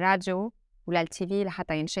للراديو وللتي في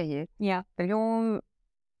لحتى ينشهر. اليوم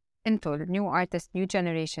انتو النيو ارتست نيو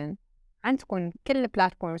جنريشن عندكم كل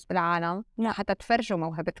البلاتفورمز بالعالم حتى تفرجوا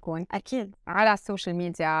موهبتكم اكيد على السوشيال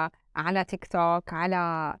ميديا، على تيك توك،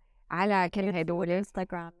 على كل هدول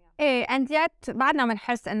انستغرام. ايه and yet بعدنا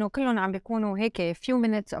بنحس انه كلهم عم بيكونوا هيك few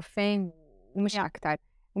minutes of fame ومش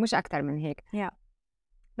اكتر من هيك.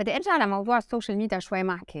 بدي ارجع لموضوع السوشيال ميديا شوي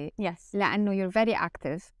معك لانه you're very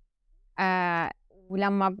active.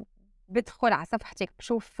 ولما بدخل على صفحتك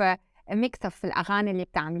بشوف ميكس في الاغاني اللي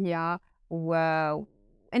بتعمليها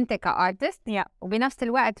وانت كارتست وبنفس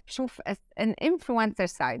الوقت بشوف an influencer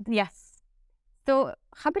side. so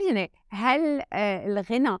خبريني، هل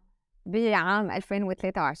الغنى بعام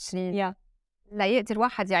 2023 لا يقدر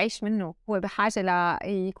واحد يعيش منه هو بحاجة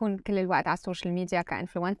ليكون كل الوقت على السوشيال ميديا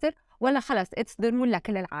كإنفلونسر، ولا خلص it's the rule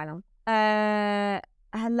لكل العالم؟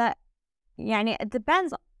 هلا يعني it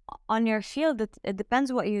depends on your field. It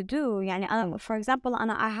depends what you do. يعني أنا for example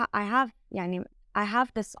أنا I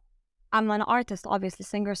have this, I'm an artist obviously,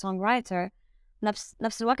 singer songwriter,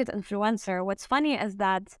 نفس الوقت influencer. What's funny is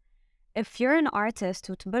that if you're an artist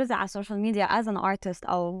وتبرز على social media as an artist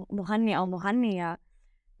أو مغني أو مغنية,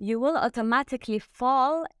 you will automatically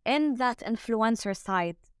fall in that influencer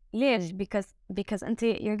side. ليش؟ because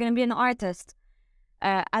you're gonna be an artist.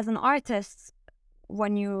 As an artist,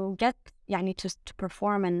 when you get يعني to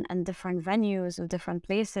perform in different venues or different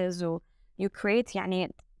places, or you create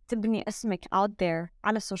يعني تبني اسمك out there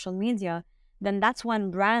على social media, then that's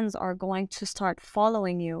when brands are going to start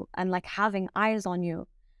following you and like having eyes on you.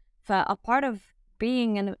 A part of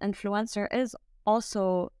being an influencer is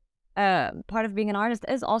also part of being an artist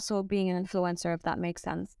is also being an influencer, if that makes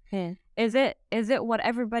sense. Is it what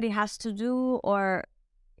everybody has to do, or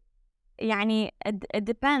يعني it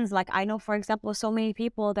depends. Like I know for example so many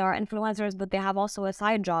people that are influencers but they have also a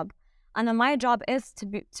side job, and my job is to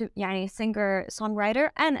يعني singer songwriter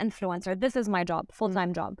and influencer. This is my job,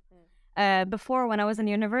 full-time job. Before when I was in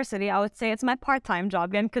university I would say it's my part-time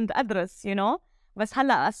job يعني كنت أدرس بس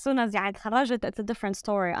هلا as soon as يعني تخرجت it's a different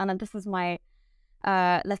story. أنا this is my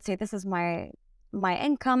let's say this is my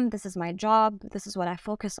income, this is my job, this is what I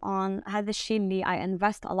focus on. هذا الشيء اللي I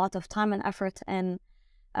invest a lot of time and effort in.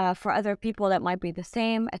 For other people that might be the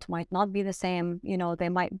same, it might not be the same.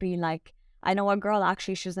 They might be like, I know a girl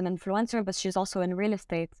actually, she's an influencer but she's also in real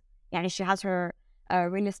estate. يعني she has her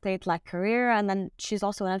real estate like career, and then she's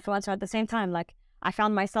also an influencer at the same time. Like I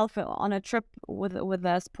found myself on a trip with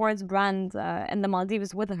a sports brand in the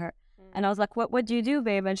Maldives with her. And I was like, what do you do,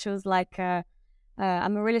 babe? And she was like,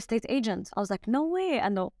 I'm a real estate agent. I was like, no way.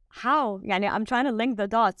 And how? يعني I'm trying to link the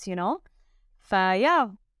dots, yeah,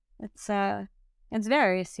 it's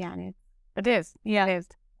various يعني. It is. It is.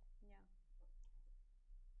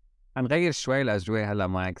 هنغير شوي الأجواء هلا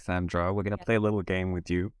معك ساندرا. We're gonna play a little game with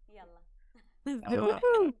you.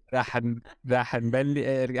 راح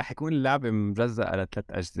يكون اللعبة مجزأة ل3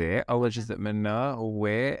 أجزاء. أول جزء منها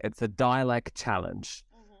هو it's a dialect challenge.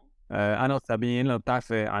 أنا وسابين لو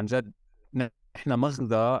بتعرفي عن جد إحنا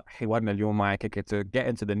مغزى حوارنا اليوم معك هيك to get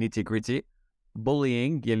into the nitty gritty.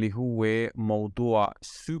 bullying يلي هو موضوع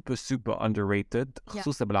super underrated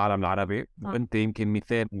خصوصا بالعالم العربي. وأنت يمكن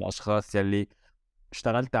مثال من الأشخاص يلي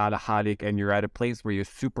اشتغلت على حالك and you're at a place where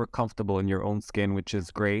you're super comfortable in your own skin, which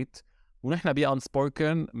is great. ونحن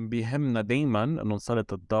Unspoken بيهمنا دايما انه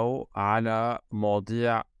نسلط الضوء على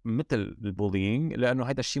مواضيع مثل البولينج، لانه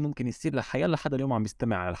هذا الشيء ممكن يصير لحياة لحد اليوم عم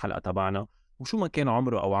يستمع على الحلقة تبعنا، وشو ما كان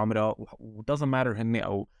عمره او عمرها و doesn't matter هن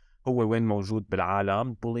او هو وين موجود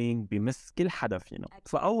بالعالم. بولينج بيمس كل حدا فينا.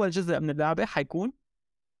 فاول جزء من اللعبة حيكون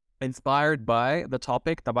inspired by the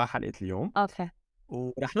topic تبع حلقة اليوم. اوكي.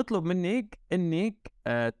 ورح نطلب منك انك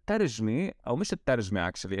ترجمي او مش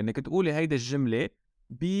الترجمة actually، انك تقولي هيدا الجملة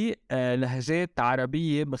بلهجات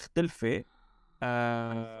عربية مختلفة.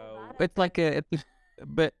 It's like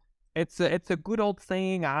it's a good old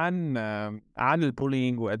saying عن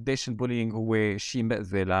البولينج وقديش البولينج هو شيء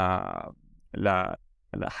مأذي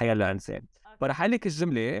لحياة الإنسان. فرح أقول لك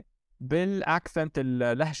الجملة بالاكسنت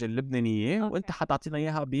اللهجة اللبنانية وانت حتعطينا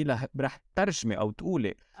اياها رح ترجمي او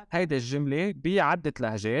تقولي هيدا الجملة بعدة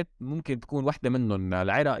لهجات. ممكن تكون واحدة منهم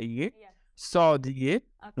العراقية، السعودية،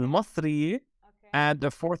 المصرية, and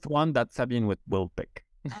the fourth one that Sabine will pick.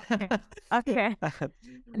 Okay.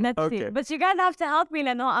 Let's see. But you guys have to help me,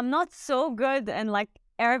 Leno. I'm not so good in like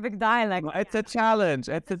Arabic dialect. It's a challenge.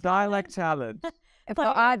 It's a dialect challenge.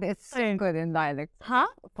 فؤاد is so good in dialect. ها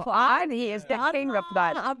فؤاد he is the king of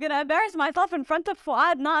dialect. I'm gonna embarrass myself in front of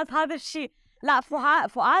فؤاد ناقص هذا الشيء. لا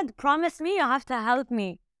فؤاد promise me you have to help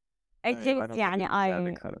me. يعني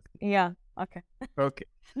yeah okay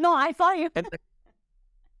no I saw you.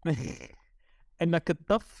 انك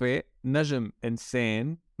تطفي نجم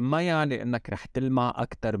انسان ما يعني انك رح تلمع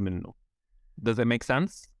اكثر منه. Does it make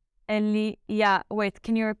sense؟ اللي wait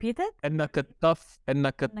can you repeat it؟ انك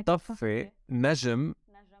تطفي نجم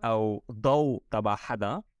او ضوء تبع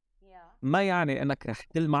حدا ما يعني انك رح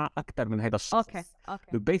تلمع اكثر من هذا الشخص.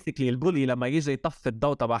 okay basically البولي لما يجي يطفي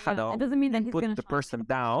الضوء تبع حدا it doesn't mean that he's put gonna the person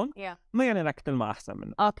down ما يعني انك تلمع احسن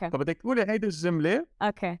منه. okay فبدك تقولي هيدي الجمله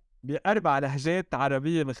بأربع لهجات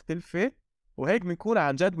عربيه مختلفه وهيك بنكون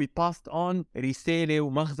عن جد we passed on رساله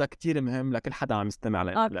ومغزى كتير مهم لكل حدا عم يستمع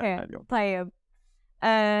لنا اليوم. طيب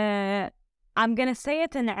I'm gonna say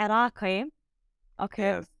it in Iraqi. Okay.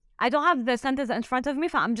 Yes. I don't have the sentence in front of me,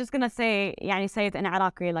 so I'm just gonna say it in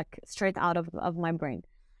Iraqi, like straight out of my brain.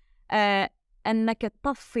 إنك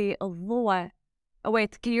تطفي الضوء.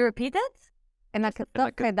 Wait, can you repeat it? إنك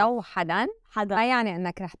تطفي ضوء حدا ما يعني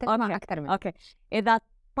إنك رح تلمع أكثر منه. Okay. إذا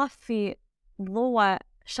تطفي ضوء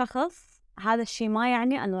شخص هذا الشيء ما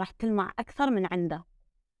يعني إنه رح تلمع أكثر من عنده.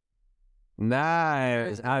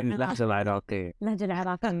 نايس. هاي اللهجة العراقية. اللهجة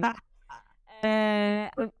العراقية.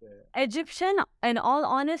 Egyptian, in all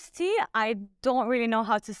honesty, I don't really know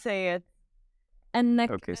how to say it.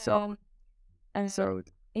 إنك Okay, so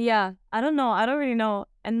yeah, I don't really know.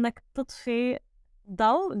 إنك تطفي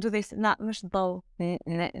ضوء. Do they say لا مش ضوء.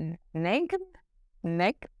 نجم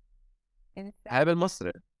هاي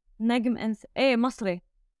بالمصري. نجم إيه مصري.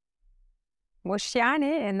 مش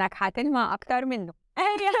يعني إنك حتلمع أكتر منه.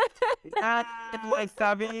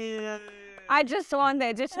 I just want the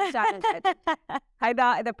Egyptian challenge.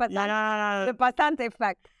 هيدا the percent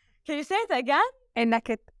effect. Can you say it again?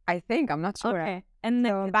 إنك I think I'm not sure. Okay.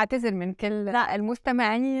 إنك بعتذر من كل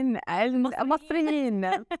المستمعين المصريين.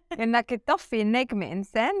 إنك تطفي نجم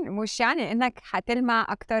إنسان مش يعني إنك حتلمع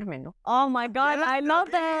أكتر منه. Oh my God, I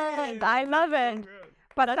love it. I love it.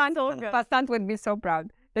 Percent would be so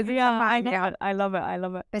proud. Yeah, I love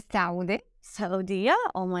it. بالسعودية.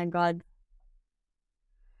 Oh my God.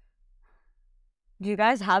 Do you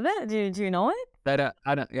guys have it? Do you know it? ترى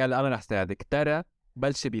أنا رح ساعدك. ترى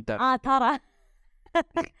بلش بترى. ترى.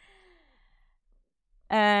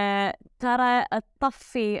 ترى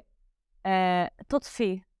تطفي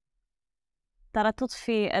تطفي. ترى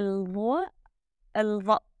تطفي الضوء.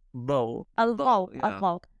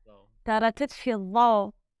 ترى تطفي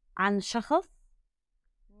الضوء عن شخص.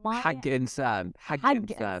 حق إنسان.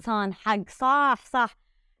 حق صح.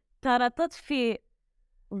 ترى تطفي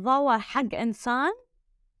ضوء حق إنسان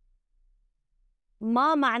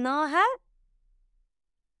ما معناها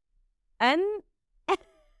أن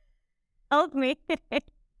help me.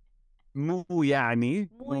 مو يعني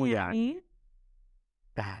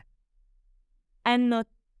أنه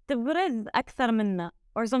تبرز أكثر منه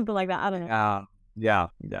or something like that. I don't know. Yeah.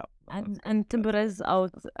 أن تبرز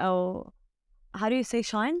أو how do you say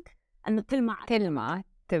shine? أنه تلمع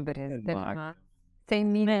تبرز تلمع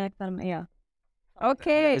أكثر من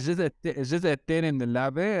Okay. الجزء الثاني من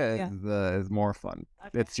اللعبة is more fun.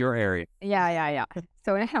 It's your area. Yeah. So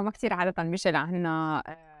نحن ما كتير عادة بيشل عنا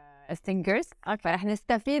singers. فرح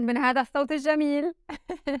نستفيد من هذا الصوت الجميل.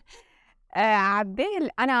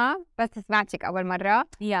 عبال أنا بس سمعتك أول مرة.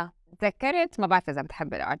 ذكرت ما بعرف إذا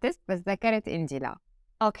بتحب الارتست بس ذكرت إنجيلا.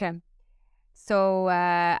 Okay. So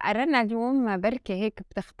قررنا اليوم بركة هيك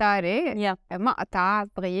بتختاري مقطع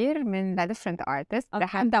صغير من different artists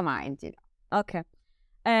رح أبدأ مع إنجيلا. Okay.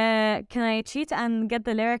 Can I cheat and get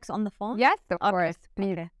the lyrics on the phone? Yes, of course.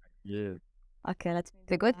 Please. Yeah. Okay, let's.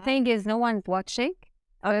 The good thing is no one's watching.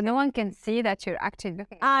 No one can see that you're actually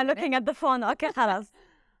looking at the phone. Okay, خلاص.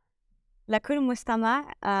 لكل مستمع,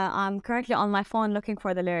 I'm currently on my phone looking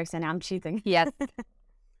for the lyrics and I'm cheating. Yes,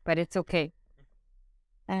 but it's okay.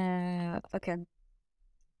 Okay.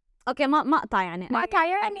 Okay, مقطع يعني. مقطع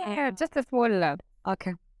يعني just a small.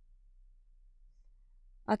 Okay.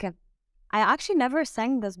 I actually never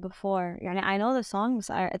sang this before. يعني I know the songs.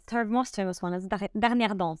 It's her most famous one. It's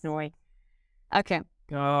Dernière Danse. Okay.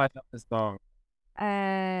 Oh, I love this song.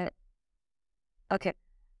 Okay.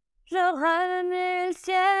 Je remue le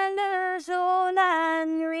ciel, le jour, la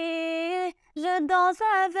nuit. Je danse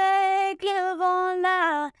avec le vent, la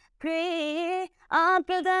pluie. Un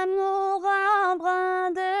peu d'amour, un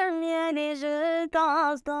brin de miel. Et je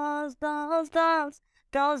danse.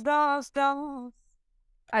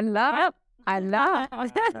 الله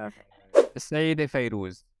السيدة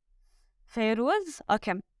فيروز.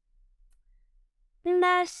 Okay.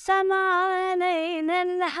 نسم علينا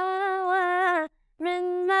الهوى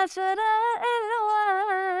من مفرق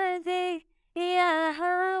الوادي، يا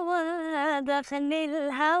هوى دخل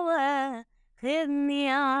الهوى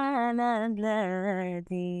خذني على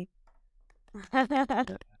بلادي.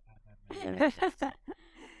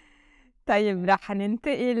 طيب رح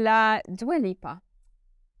ننتقل لدواليبا.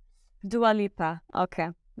 دواليبا. Okay,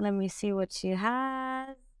 let me see what she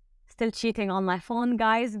has. Still cheating on my phone,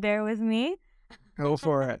 guys. Bear with me. Go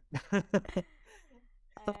for it.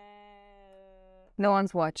 No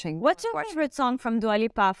one's watching. What's your favorite song from Dua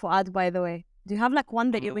Lipa, Fouad, by the way? Do you have like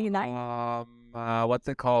one that you really like? What's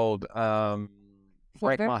it called?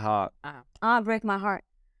 Break My Heart. Break My Heart.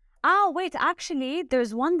 Oh, wait, actually,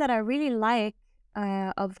 there's one that I really like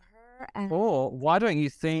of her. And Oh, why don't you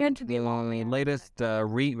sing Going to be the long, yeah. latest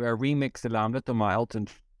remix اللي عملته مع Elton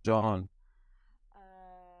John?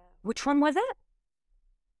 Which one was it?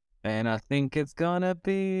 And I think it's gonna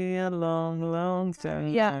be a long, long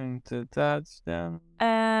time to touch them.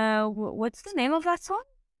 What's the name of that song?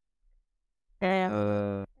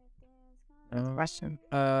 Russian.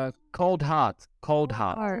 Cold Heart. Cold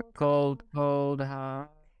Heart. Cold Heart.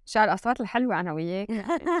 شو الأصوات الحلوة أنا وياك.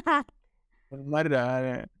 مرة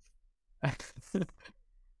أنا.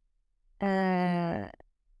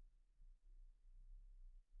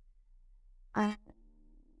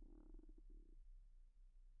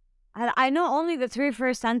 I know only the 3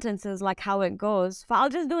 first sentences, like how it goes. But I'll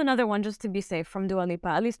just do another one just to be safe from Dua Lipa.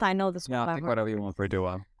 At least I know this one. Yeah, pick whatever you want for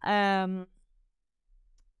Dua.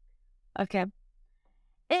 Okay.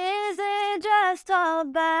 Is it just all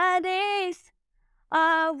baddies?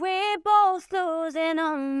 Are we both losing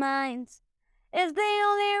our minds? Is the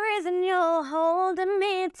only reason you're holding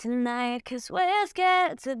me tonight? 'Cause we're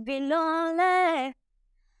scared to be lonely.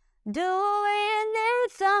 Do we need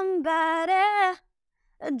somebody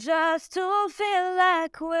just to feel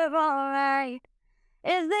like we're alright?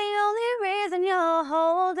 Is the only reason you're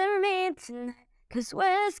holding me tonight? 'Cause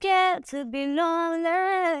we're scared to be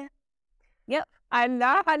lonely. Yep.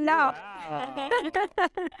 الله.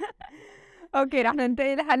 اوكي رح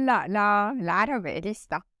ننتقل هلا للعربي.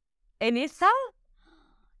 إليسا. Elisa?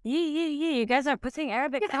 Yeah. You guys are putting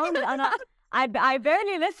Arabic sounds on. I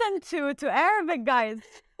barely listen to Arabic, guys.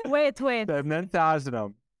 Wait. طيب ننسى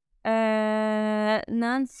عجرم.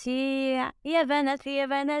 Nancy. يا بنات يا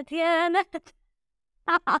بنات يا بنات.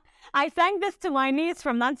 I sang this to my niece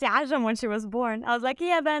from Nancy Ajam when she was born. I was like,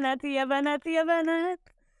 يا بنات يا بنات يا بنات.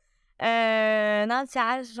 Nancy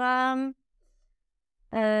Ajam.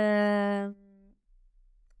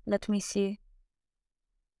 Let me see.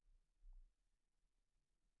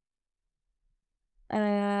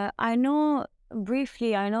 I know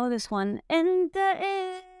briefly. I know this one. أنت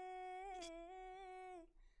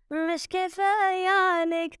مش كفاية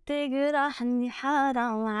عليك تجرحني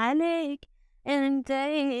حرام عليك. أنت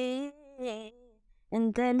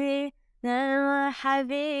ليه يا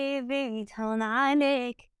حبيبي تهون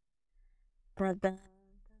عليك.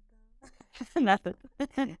 Nothing.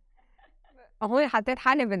 هو حطيت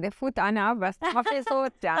حالي بدي فوت أنا بس ما في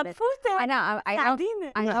صوت يعني. أنا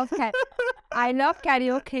I love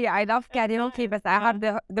karaoke بس I have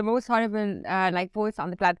the most horrible like voice on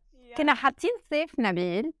the planet. كنا حاطين سيف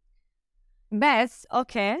نبيل بس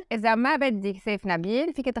Okay. إذا ما بدك سيف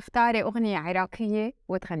نبيل فيك تختاري أغنية عراقية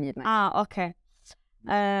وتغني لنا. Okay.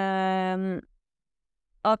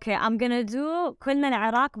 Okay, I'm gonna do كلنا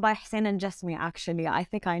العراق by حسين الجسمي. Actually, I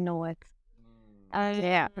think I know it.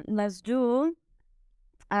 Yeah. Let's do.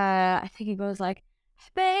 I think it goes like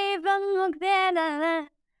حبيبة مقدرة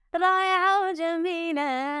رائعة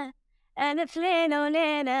وجميلة ألف ليلة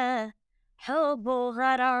وليلة حب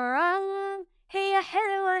وغرام هي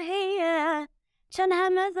حلوة هي شنها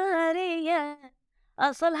مزارية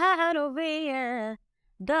أصلها عربية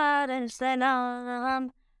دار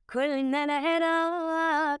السلام كلنا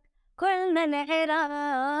العراق كلنا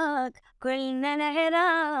العراق كلنا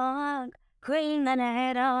العراق كلنا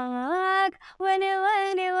العراق ويلي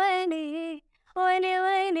ويلي ويلي ويلي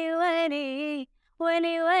ويلي ويلي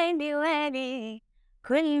ويلي ويلي ويلي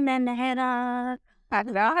كلنا العراق.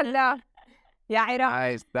 هلا يا عراق.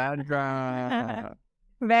 Nice, Sandra.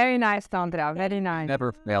 Very nice, Sandra. Very nice.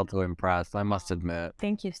 Never failed to impress, I must admit.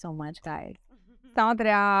 Thank you so much, guys.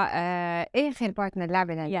 ساندرا آخر بارت من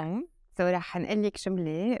اللعبة لليوم رح نقول لك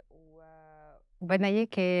جملة وبدنا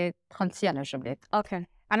إياكي تخلصيها للجملات. Okay.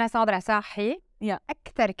 أنا ساندرا صاحي.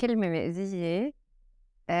 أكثر كلمة مأذية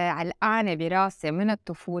علقانة براسي من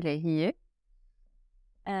الطفولة هي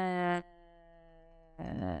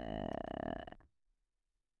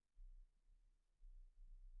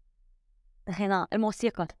الغناء.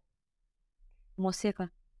 الموسيقى.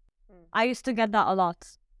 I used to get that a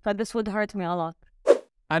lot. So this would hurt me a lot.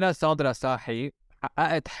 أنا ساندرا صاحي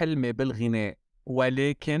حققت حلمي بالغناء،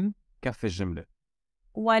 ولكن كفي الجملة.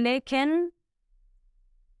 ولكن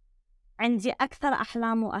عندي أكثر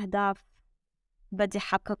أحلام وأهداف بدي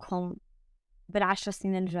أحققهم بال10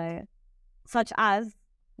 سنين الجاية. Such as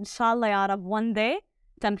إن شاء الله يا رب one day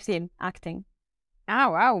تمثيل acting.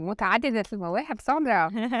 واو متعددة المواهب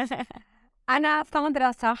ساندرا. أنا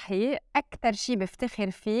ساندرا صاحي أكتر شي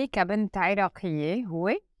بفتخر فيه كبنت عراقية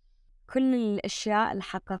هو كل الأشياء اللي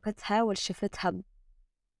حققتها واللي شفتها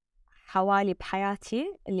حوالي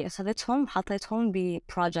بحياتي اللي أخذتهم وحطيتهم ب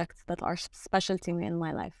projects that are special to me in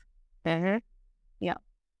my life. Yeah.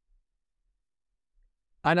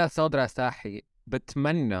 أنا ساندرا صاحي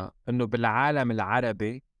بتمنى إنه بالعالم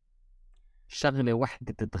العربي شغلة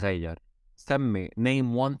وحدة تتغير. سمي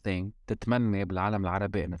name one thing تتمنى بالعالم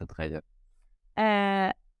العربي إنها تتغير.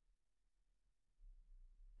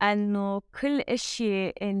 أنه كل إشي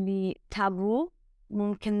اللي تابو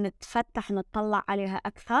ممكن نتفتح نتطلع عليها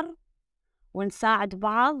أكثر ونساعد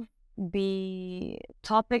بعض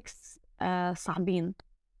بtopics صعبين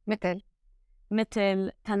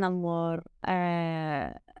مثل تنمر,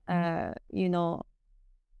 you know,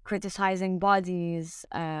 criticizing bodies,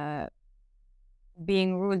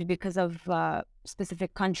 being ruled because of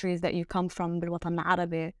specific countries that you come from بالوطن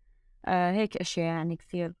العربي. هيك أشياء يعني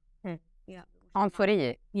كثير.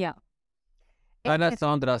 عنصرية. أنا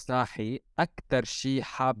ساندرا صاحي أكتر شي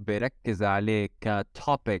حاب ركز عليه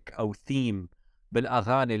كتوبيك أو ثيم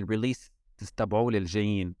بالأغاني الريليس تستبعوا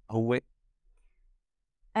للجايين هو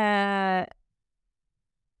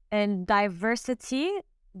الدايفرسيتي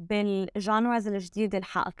بالجانرز الجديدة اللي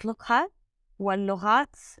حأطلقها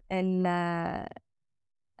واللغات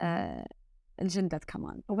الجدد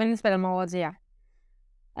كمان. وبالنسبة للمواضيع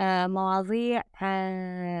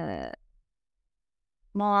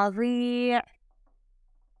مواضيع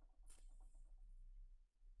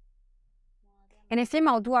يعني في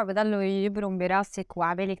موضوع بضلوا يبرم براسك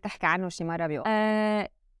وعبالك تحكي عنه شي مرة بيوقف؟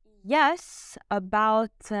 yes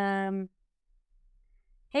about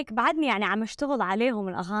هيك بعدني يعني عم اشتغل عليهم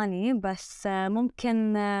الأغاني بس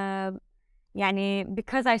ممكن يعني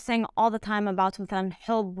because I sing all the time about مثلا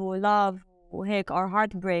حب و love وهيك or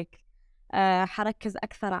heartbreak حركز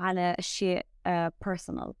أكثر على الشيء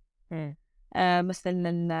personal مثل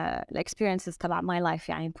ال experiences تبع my life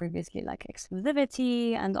يعني previously like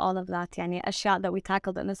exclusivity and all of that يعني أشياء that we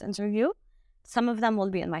tackled in this interview. Some of them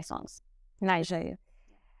will be in my songs. جاية.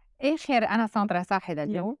 خير. أنا ساندرا صاحي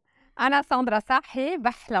لليوم. أنا ساندرا صاحي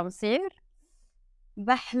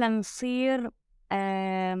بحلم صير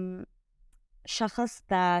شخص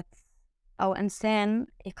أو إنسان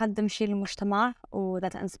يقدم شيء للمجتمع و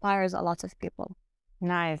that inspires a lot of people.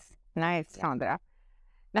 nice ساندرا.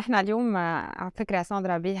 نحن اليوم على فكرة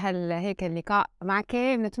ساندرا هيك اللقاء معك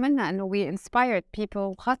بنتمنى إنه we inspired people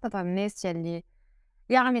وخاصة الناس يلي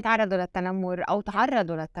عم يتعرضوا للتنمر أو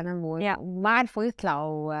تعرضوا للتنمر وما عرفوا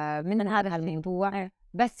يطلعوا من هذا الموضوع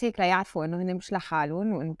بس هيك ليعرفوا إنه هن مش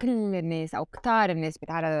لحالهم وإنه كل الناس أو كتار الناس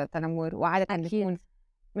بيتعرضوا للتنمر وعادة بيكون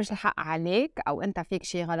مش الحق عليك أو أنت فيك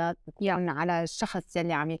شيء غلط بيكون على الشخص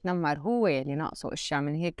يلي عم يتنمر هو اللي ناقصه أشياء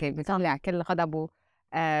من هيك بيطلع كل غضبه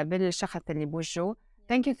بالشخص اللي بوجهه.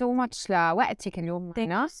 Thank you so much لوقتك اليوم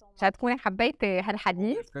معنا. عشان تكوني حبيتي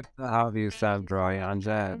هالحديث. Good to have you, Sandra. عن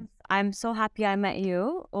جد. I'm so happy I met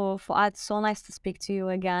you. وفؤاد, so nice to speak to you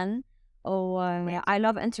again. I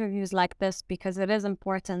love interviews like this because it is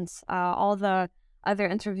important. All the other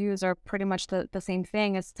interviews are pretty much the same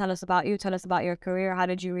thing. It's tell us about you, tell us about your career, how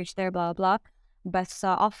did you reach there, blah blah. بس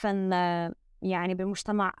often يعني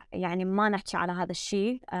بالمجتمع يعني ما نحكي على هذا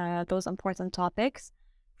الشيء. Those important topics.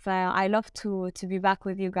 I love to be back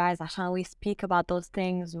with you guys عشان we speak about those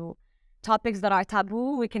things و topics that are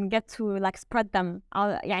taboo we can get to like spread them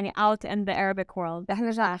out, يعني out in the Arabic world. رح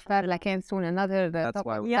نرجع أكثر لكن soon another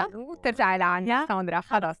topic. ترجعي لعنا ساندرا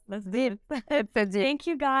خلص. Let's do it. Thank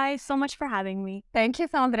you guys so much for having me. Thank you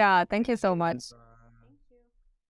Sandra. Thank you so much.